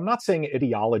 And I'm not saying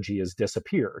ideology has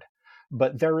disappeared,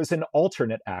 but there is an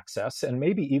alternate axis, and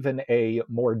maybe even a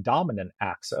more dominant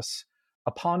axis,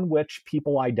 upon which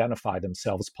people identify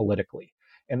themselves politically.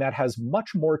 And that has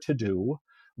much more to do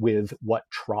with what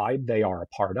tribe they are a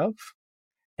part of.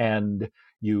 And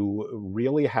you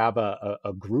really have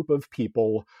a group of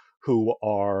people who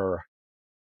are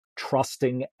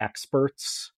trusting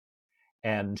experts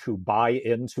and who buy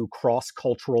into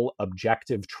cross-cultural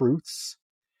objective truths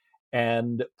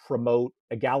and promote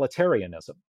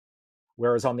egalitarianism.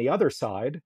 Whereas on the other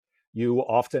side, you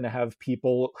often have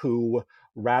people who,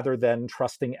 rather than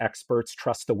trusting experts,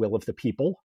 trust the will of the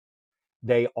people.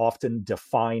 They often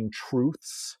define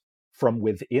truths from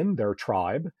within their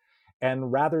tribe.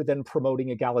 And rather than promoting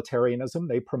egalitarianism,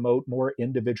 they promote more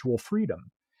individual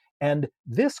freedom. And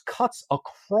this cuts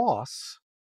across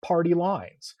party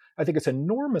lines. I think it's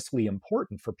enormously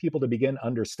important for people to begin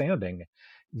understanding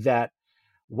that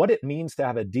what it means to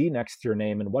have a D next to your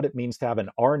name and what it means to have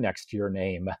an R next to your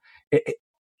name,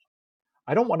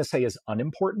 I don't want to say is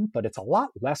unimportant, but it's a lot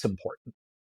less important.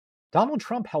 Donald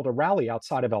Trump held a rally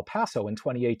outside of El Paso in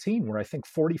 2018, where I think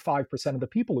 45% of the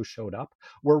people who showed up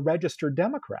were registered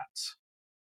Democrats.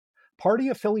 Party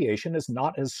affiliation is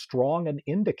not as strong an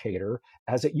indicator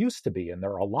as it used to be. And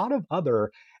there are a lot of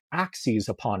other axes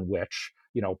upon which,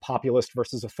 populist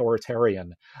versus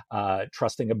authoritarian,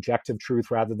 trusting objective truth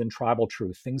rather than tribal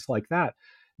truth, things like that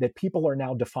people are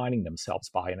now defining themselves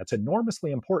by. And it's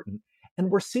enormously important. And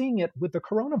we're seeing it with the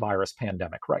coronavirus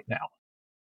pandemic right now.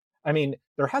 I mean,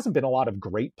 there hasn't been a lot of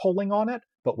great polling on it,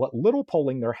 but what little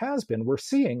polling there has been, we're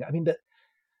seeing,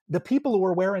 the people who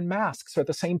are wearing masks are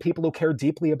the same people who care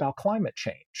deeply about climate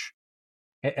change.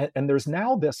 And there's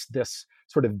now this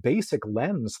sort of basic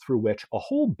lens through which a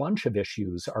whole bunch of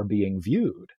issues are being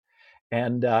viewed.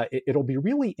 And it'll be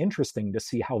really interesting to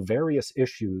see how various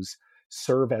issues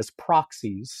serve as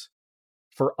proxies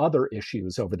for other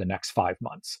issues over the next 5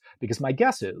 months. Because my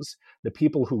guess is the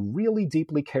people who really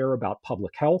deeply care about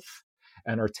public health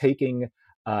and are taking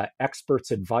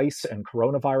experts' advice and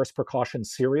coronavirus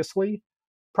precautions seriously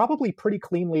probably pretty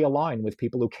cleanly align with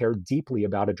people who care deeply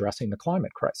about addressing the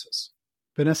climate crisis.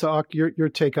 Vanessa Auc, your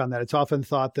take on that. It's often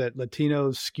thought that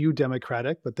Latinos skew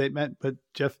Democratic, but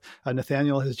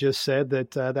Nathaniel has just said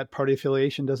that that party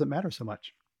affiliation doesn't matter so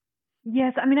much.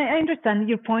 Yes, I understand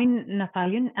your point,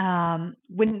 Nathaniel.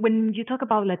 When you talk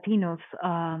about Latinos,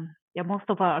 most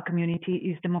of our community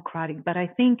is democratic, but I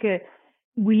think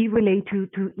we relate to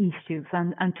issues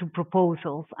and to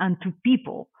proposals and to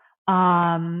people.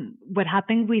 What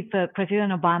happened with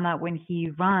President Obama when he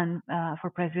ran for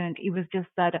president, it was just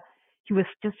that he was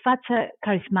just such a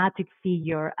charismatic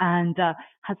figure and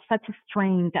had such a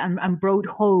strength and brought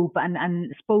hope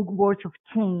and spoke words of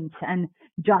change and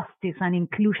justice and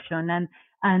inclusion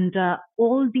and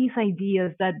all these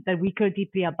ideas that we care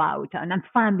deeply about and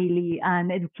family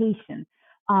and education.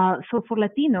 So for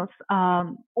Latinos,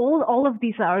 all of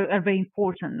these are very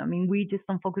important. I mean, we just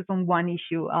don't focus on one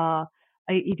issue.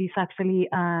 It is actually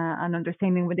an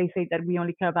understanding when they say that we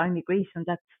only care about immigration.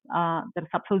 That's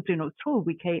absolutely not true.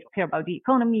 We care about the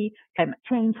economy, climate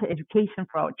change, education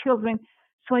for our children.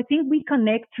 So I think we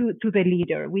connect to the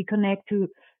leader. We connect to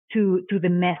the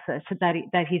message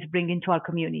that he's bringing to our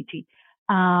community.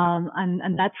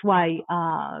 And that's why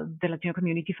the Latino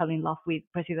community fell in love with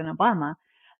President Obama.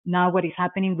 Now, what is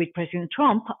happening with President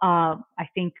Trump? I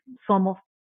think some of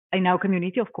in our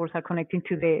community, of course, are connecting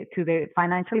to the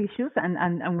financial issues,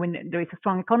 and when there is a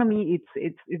strong economy,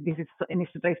 this is an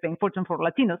issue that is very important for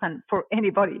Latinos and for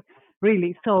anybody,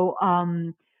 really. So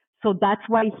that's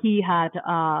why he had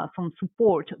some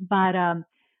support.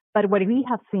 But what we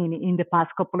have seen in the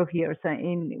past couple of years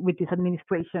with this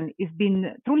administration is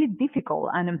been truly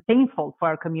difficult and painful for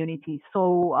our community.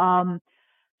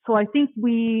 So I think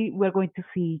we're going to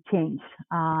see change,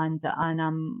 and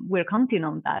we're counting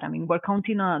on that. I mean, we're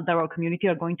counting on that our community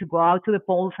are going to go out to the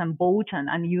polls and vote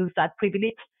and use that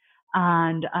privilege,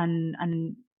 and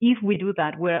if we do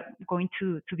that, we're going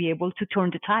to be able to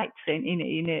turn the tides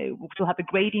to have a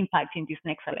great impact in this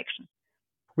next election.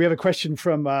 We have a question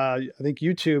from, I think,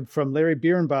 YouTube from Larry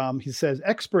Birnbaum. He says,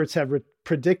 experts have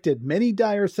predicted many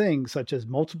dire things, such as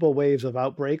multiple waves of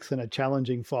outbreaks and a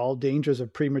challenging fall, dangers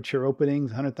of premature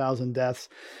openings, 100,000 deaths.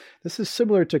 This is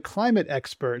similar to climate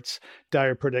experts'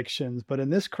 dire predictions, but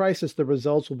in this crisis, the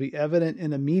results will be evident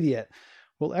and immediate.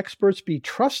 Will experts be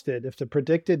trusted if the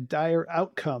predicted dire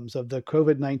outcomes of the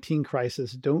COVID-19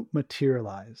 crisis don't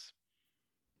materialize?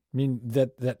 I mean,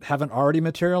 that haven't already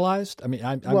materialized? I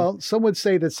mean, well, some would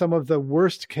say that some of the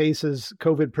worst cases,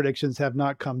 COVID predictions have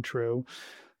not come true.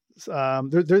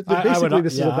 Basically,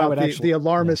 this is about the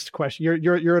alarmist question.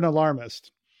 You're an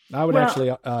alarmist. I would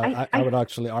I would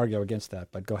actually argue against that,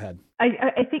 but go ahead. I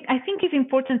think it's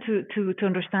important to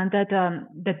understand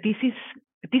that this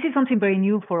is something very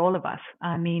new for all of us.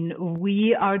 I mean,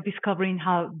 we are discovering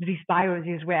how this virus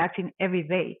is reacting every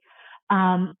day.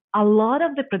 A lot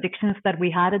of the predictions that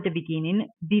we had at the beginning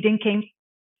didn't came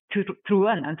true,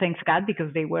 and thanks God,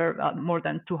 because they were more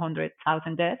than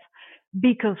 200,000 deaths,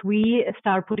 because we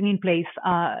start putting in place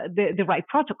the right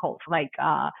protocols, like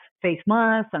face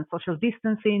masks and social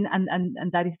distancing,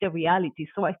 and that is the reality.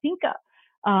 So I think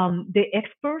the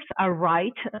experts are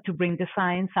right to bring the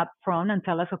science up front and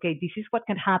tell us, okay, this is what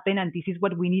can happen, and this is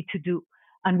what we need to do,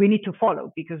 and we need to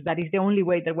follow, because that is the only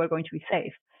way that we're going to be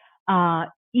safe.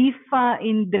 If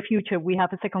in the future we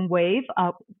have a second wave,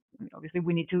 obviously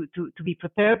we need to be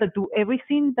prepared, but do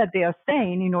everything that they are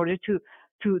saying in order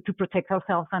to protect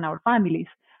ourselves and our families.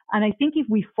 And I think if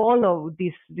we follow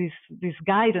this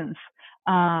guidance,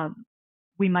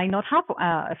 we might not have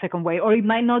a second wave, or it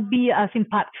might not be as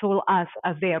impactful as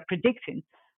they are predicting.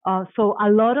 So a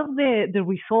lot of the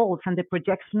results and the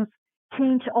projections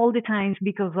change all the times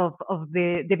because of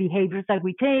the behaviors that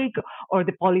we take, or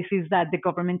the policies that the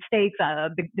government takes,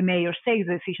 the mayor takes,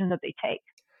 the decisions that they take.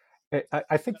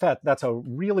 I think that's a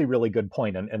really, really good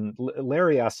point. And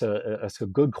Larry asks a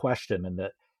good question, and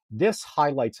that this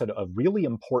highlights a really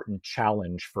important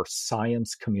challenge for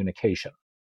science communication.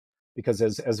 Because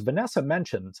as Vanessa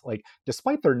mentioned, like,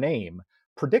 despite their name,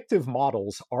 predictive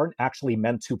models aren't actually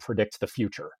meant to predict the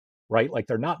future, right? Like,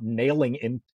 they're not nailing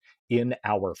in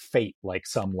our fate like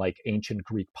some ancient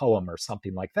Greek poem or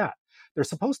something like that. They're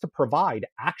supposed to provide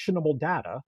actionable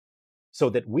data so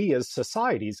that we as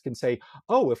societies can say,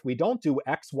 oh, if we don't do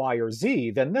X, Y, or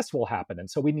Z, then this will happen. And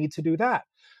so we need to do that.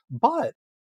 But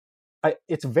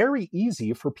it's very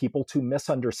easy for people to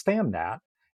misunderstand that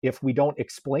if we don't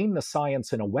explain the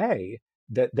science in a way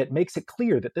that makes it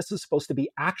clear that this is supposed to be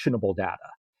actionable data.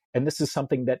 And this is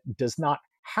something that does not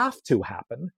have to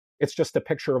happen. It's just a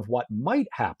picture of what might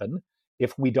happen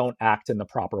if we don't act in the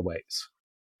proper ways.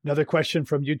 Another question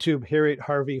from YouTube, Harriet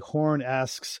Harvey Horn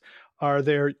asks, are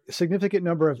there a significant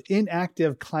number of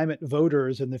inactive climate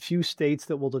voters in the few states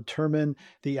that will determine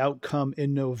the outcome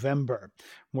in November?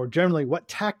 More generally, what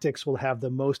tactics will have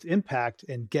the most impact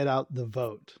and get out the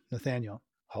vote? Nathaniel.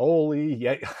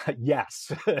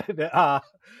 Yes.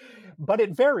 But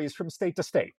it varies from state to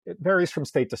state. It varies from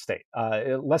state to state.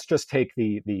 Let's just take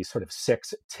the sort of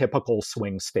 6 typical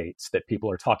swing states that people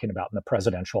are talking about in the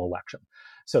presidential election.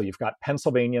 So you've got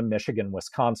Pennsylvania, Michigan,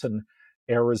 Wisconsin,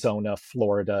 Arizona,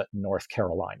 Florida, North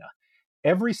Carolina.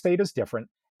 Every state is different,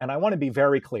 and I want to be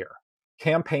very clear.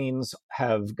 Campaigns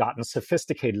have gotten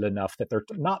sophisticated enough that they're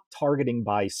not targeting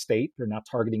by state, they're not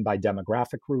targeting by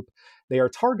demographic group, they are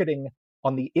targeting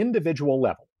on the individual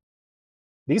level.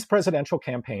 These presidential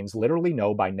campaigns literally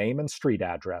know by name and street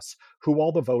address who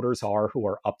all the voters are who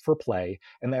are up for play,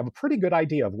 and they have a pretty good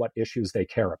idea of what issues they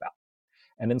care about.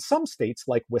 And in some states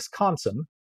like Wisconsin,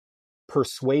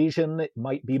 persuasion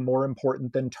might be more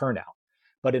important than turnout.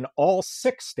 But in all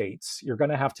 6 states, you're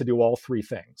going to have to do all 3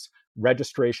 things: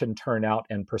 registration, turnout,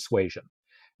 and persuasion.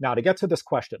 Now, to get to this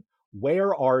question,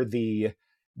 where are the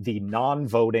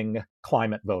non-voting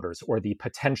climate voters or the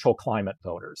potential climate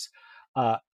voters?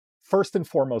 First and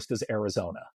foremost is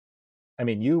Arizona. I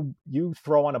mean, you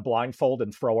throw on a blindfold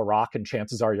and throw a rock, and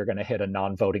chances are you're going to hit a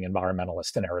non-voting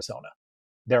environmentalist in Arizona.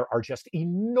 There are just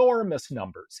enormous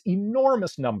numbers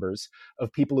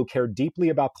of people who care deeply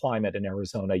about climate in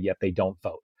Arizona, yet they don't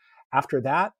vote. After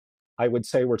that, I would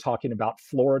say we're talking about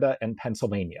Florida and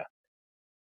Pennsylvania.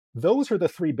 Those are the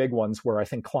 3 big ones where I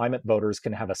think climate voters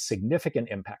can have a significant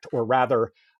impact, or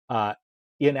rather,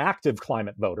 inactive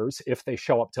climate voters, if they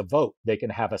show up to vote, they can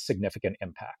have a significant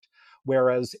impact.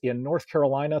 Whereas in North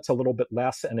Carolina, it's a little bit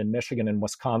less, and in Michigan and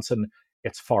Wisconsin,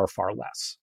 it's far, far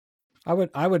less.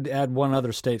 I would add one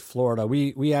other state, Florida.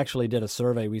 We actually did a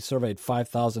survey. We surveyed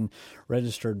 5,000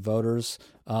 registered voters,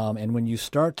 and when you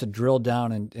start to drill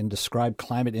down and describe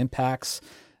climate impacts,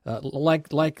 like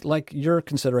your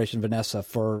consideration, Vanessa,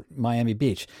 for Miami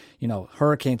Beach,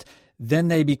 hurricanes, then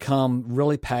they become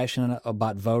really passionate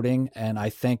about voting. And I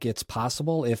think it's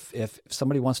possible if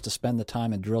somebody wants to spend the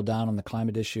time and drill down on the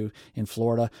climate issue in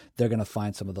Florida, they're going to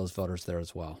find some of those voters there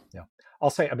as well. Yeah. I'll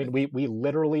say, I mean, we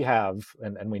literally have,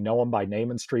 and we know them by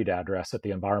name and street address at the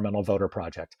Environmental Voter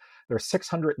Project. There's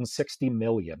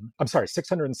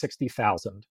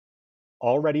 660,000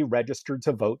 already registered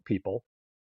to vote people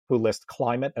who list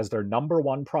climate as their number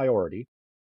 1 priority,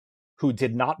 who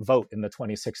did not vote in the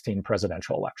 2016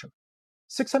 presidential election.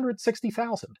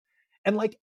 660,000. And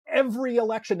like every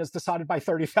election is decided by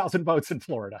 30,000 votes in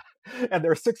Florida. And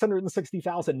there are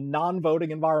 660,000 non-voting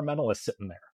environmentalists sitting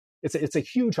there. It's a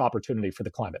huge opportunity for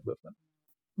the climate movement.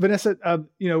 Vanessa,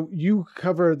 you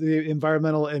cover the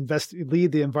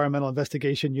lead the environmental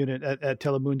investigation unit at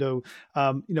Telemundo.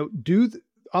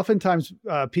 Oftentimes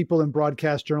people in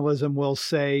broadcast journalism will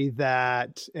say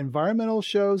that environmental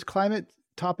shows, climate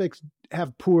topics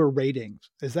have poor ratings.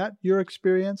 Is that your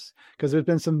experience? Because there's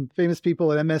been some famous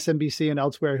people at MSNBC and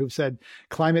elsewhere who've said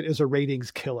climate is a ratings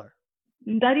killer.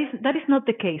 That is not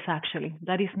the case, actually.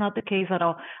 That is not the case at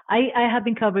all. I have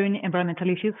been covering environmental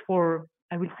issues for,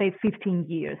 I would say, 15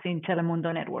 years in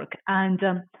Telemundo Network. And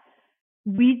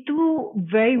we do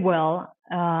very well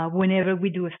whenever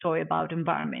we do a story about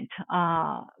environment.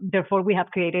 Therefore, we have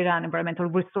created an environmental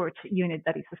research unit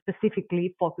that is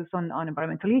specifically focused on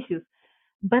environmental issues.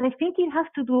 But I think it has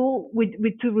to do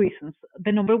with 2 reasons.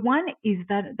 The number one is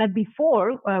that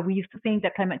before we used to think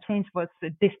that climate change was a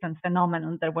distant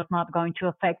phenomenon that was not going to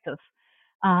affect us.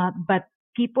 But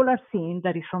people are seeing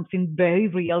that is something very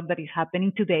real that is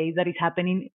happening today, that is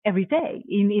happening every day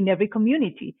in every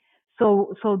community.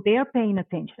 So they are paying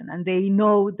attention and they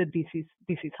know that this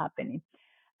is happening.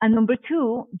 And number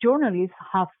 2, journalists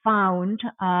have found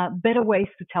better ways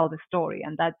to tell the story.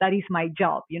 And that is my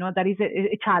job. That is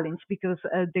a challenge because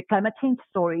the climate change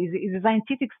story is a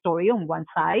scientific story on one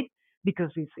side because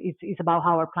it's about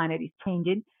how our planet is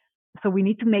changing. So we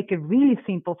need to make it really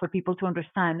simple for people to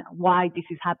understand why this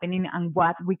is happening and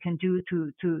what we can do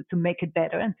to make it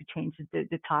better and to change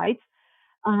the tides.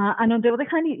 And on the other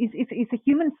hand, it's a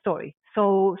human story.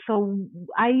 So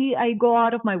I go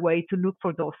out of my way to look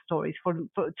for those stories, to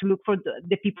look for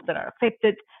the people that are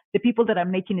affected, the people that are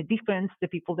making a difference, the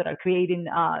people that are creating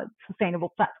sustainable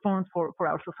platforms for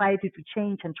our society to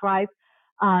change and thrive,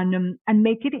 and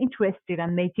make it interesting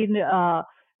and make it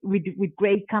with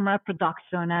great camera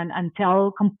production and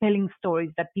tell compelling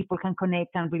stories that people can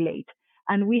connect and relate.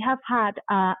 And we have had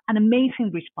an amazing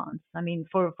response. I mean,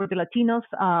 for the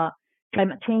Latinos,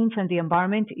 climate change and the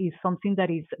environment is something that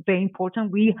is very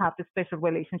important. We have a special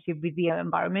relationship with the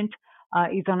environment.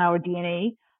 It's on our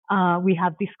DNA. We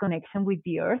have this connection with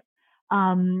the earth.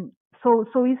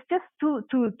 So it's just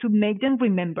to make them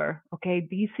remember, okay,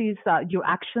 this is your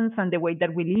actions and the way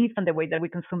that we live and the way that we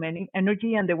consume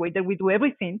energy and the way that we do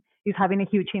everything is having a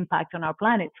huge impact on our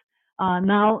planet.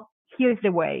 Now, here's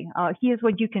the way. Here's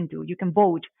what you can do. You can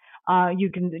vote. You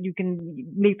can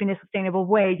live in a sustainable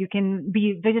way. You can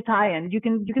be vegetarian. You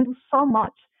can do so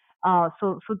much.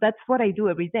 So that's what I do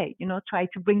every day. Try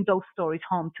to bring those stories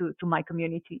home to my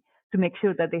community to make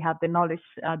sure that they have the knowledge,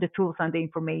 the tools, and the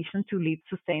information to live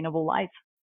sustainable lives.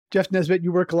 Jeff Nesbitt,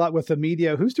 you work a lot with the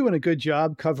media. Who's doing a good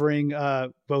job covering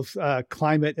both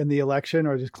climate and the election,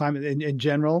 or just climate in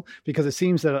general? Because it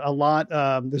seems that a lot,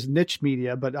 there's niche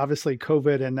media, but obviously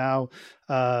COVID and now,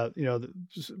 the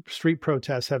street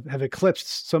protests have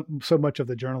eclipsed so much of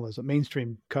the journalism,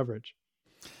 mainstream coverage.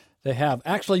 They have.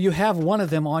 Actually, you have one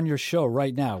of them on your show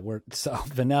right now.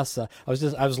 Vanessa, I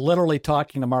was literally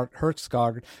talking to Mark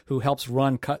Hertzgard, who helps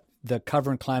run the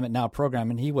Covering Climate Now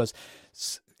program, and he was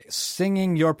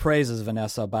singing your praises,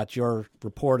 Vanessa, about your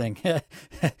reporting at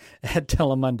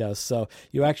Telemundo. So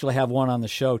you actually have one on the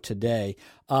show today.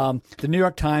 The New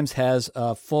York Times has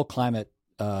a full climate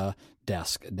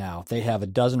desk now. They have a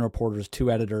dozen reporters, 2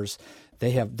 editors.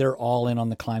 They're all in on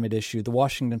the climate issue. The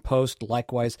Washington Post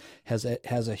likewise has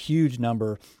a huge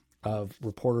number of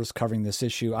reporters covering this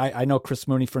issue. I know Chris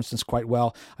Mooney, for instance, quite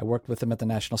well. I worked with him at the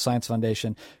National Science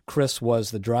Foundation. Chris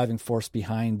was the driving force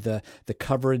behind the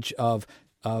coverage of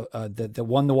that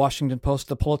won the Washington Post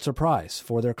the Pulitzer Prize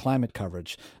for their climate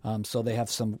coverage. So they have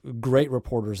some great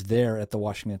reporters there at the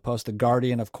Washington Post. The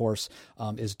Guardian, of course,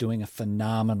 is doing a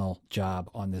phenomenal job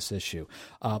on this issue.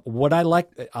 I'll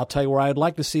tell you where I'd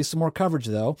like to see some more coverage,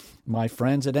 though. My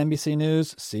friends at NBC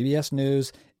News, CBS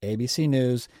News, ABC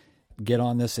News, get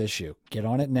on this issue. Get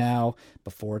on it now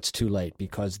before it's too late,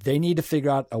 because they need to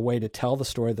figure out a way to tell the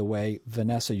story the way,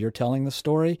 Vanessa, you're telling the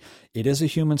story. It is a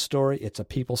human story. It's a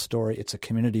people story. It's a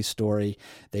community story.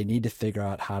 They need to figure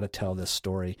out how to tell this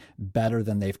story better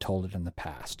than they've told it in the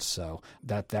past. So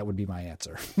that would be my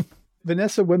answer.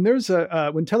 Vanessa, when when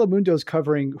Telemundo's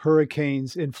covering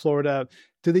hurricanes in Florida,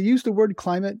 do they use the word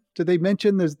climate? Do they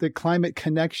mention there's the climate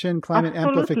connection, climate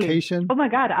amplification? Oh my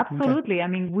God, absolutely. Okay. I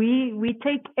mean, we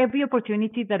take every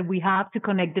opportunity that we have to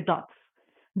connect the dots,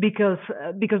 because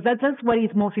that's what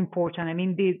is most important. I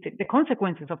mean, the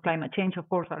consequences of climate change, of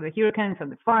course, are the hurricanes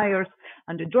and the fires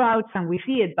and the droughts, and we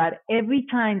see it. But every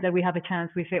time that we have a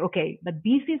chance, we say, okay, but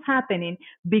this is happening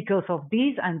because of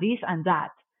this and this and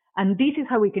that, and this is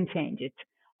how we can change it.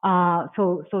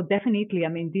 So definitely, I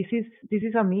mean, this is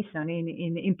our mission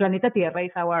in Planeta Tierra,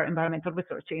 is our environmental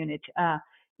research unit.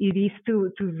 It is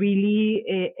to really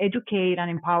educate and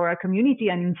empower our community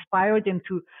and inspire them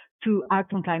to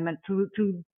act on climate, to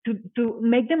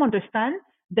make them understand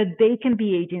that they can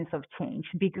be agents of change,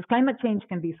 because climate change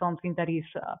can be something that is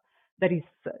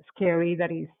scary, that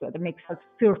makes us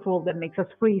fearful, that makes us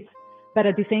freeze. But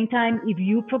at the same time, if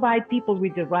you provide people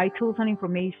with the right tools and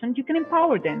information, you can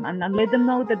empower them and let them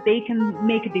know that they can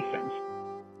make a difference.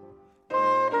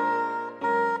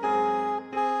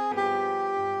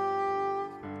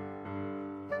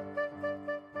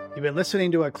 You've been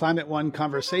listening to a Climate One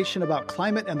conversation about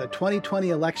climate and the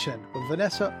 2020 election with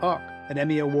Vanessa Hauck, an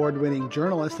Emmy Award-winning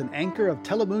journalist and anchor of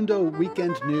Telemundo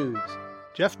Weekend News.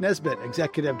 Jeff Nesbitt,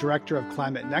 Executive Director of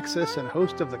Climate Nexus and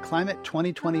host of the Climate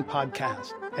 2020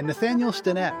 podcast, and Nathaniel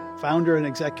Stinnett, Founder and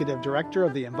Executive Director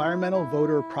of the Environmental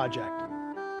Voter Project.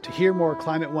 To hear more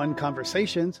Climate One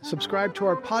conversations, subscribe to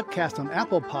our podcast on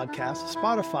Apple Podcasts,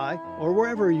 Spotify, or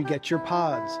wherever you get your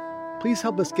pods. Please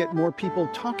help us get more people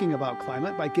talking about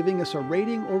climate by giving us a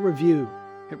rating or review.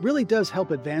 It really does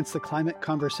help advance the climate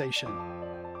conversation.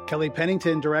 Kelly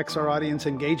Pennington directs our audience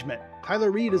engagement.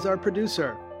 Tyler Reed is our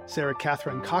producer. Sarah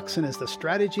Catherine Coxon is the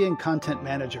Strategy and Content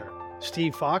Manager.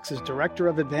 Steve Fox is Director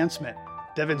of Advancement.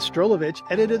 Devin Strolovich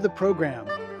edited the program.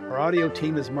 Our audio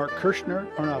team is Mark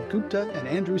Kirshner, Arnav Gupta, and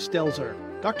Andrew Stelzer.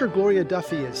 Dr. Gloria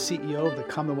Duffy is CEO of the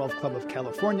Commonwealth Club of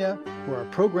California, where our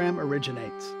program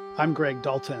originates. I'm Greg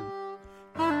Dalton.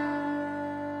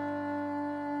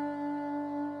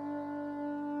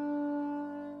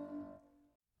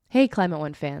 Hey, Climate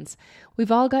One fans.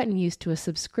 We've all gotten used to a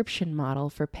subscription model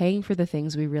for paying for the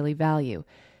things we really value.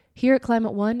 Here at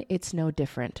Climate One, it's no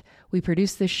different. We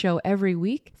produce this show every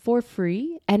week for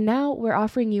free, and now we're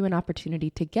offering you an opportunity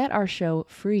to get our show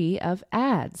free of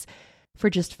ads. For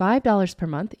just $5 per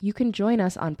month, you can join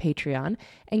us on Patreon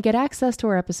and get access to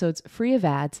our episodes free of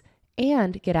ads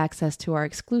and get access to our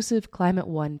exclusive Climate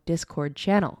One Discord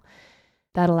channel.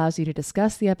 That allows you to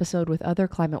discuss the episode with other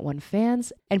Climate One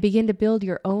fans and begin to build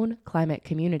your own climate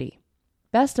community.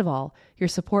 Best of all, your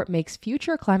support makes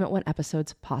future Climate One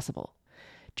episodes possible.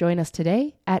 Join us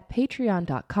today at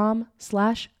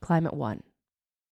patreon.com/climateone.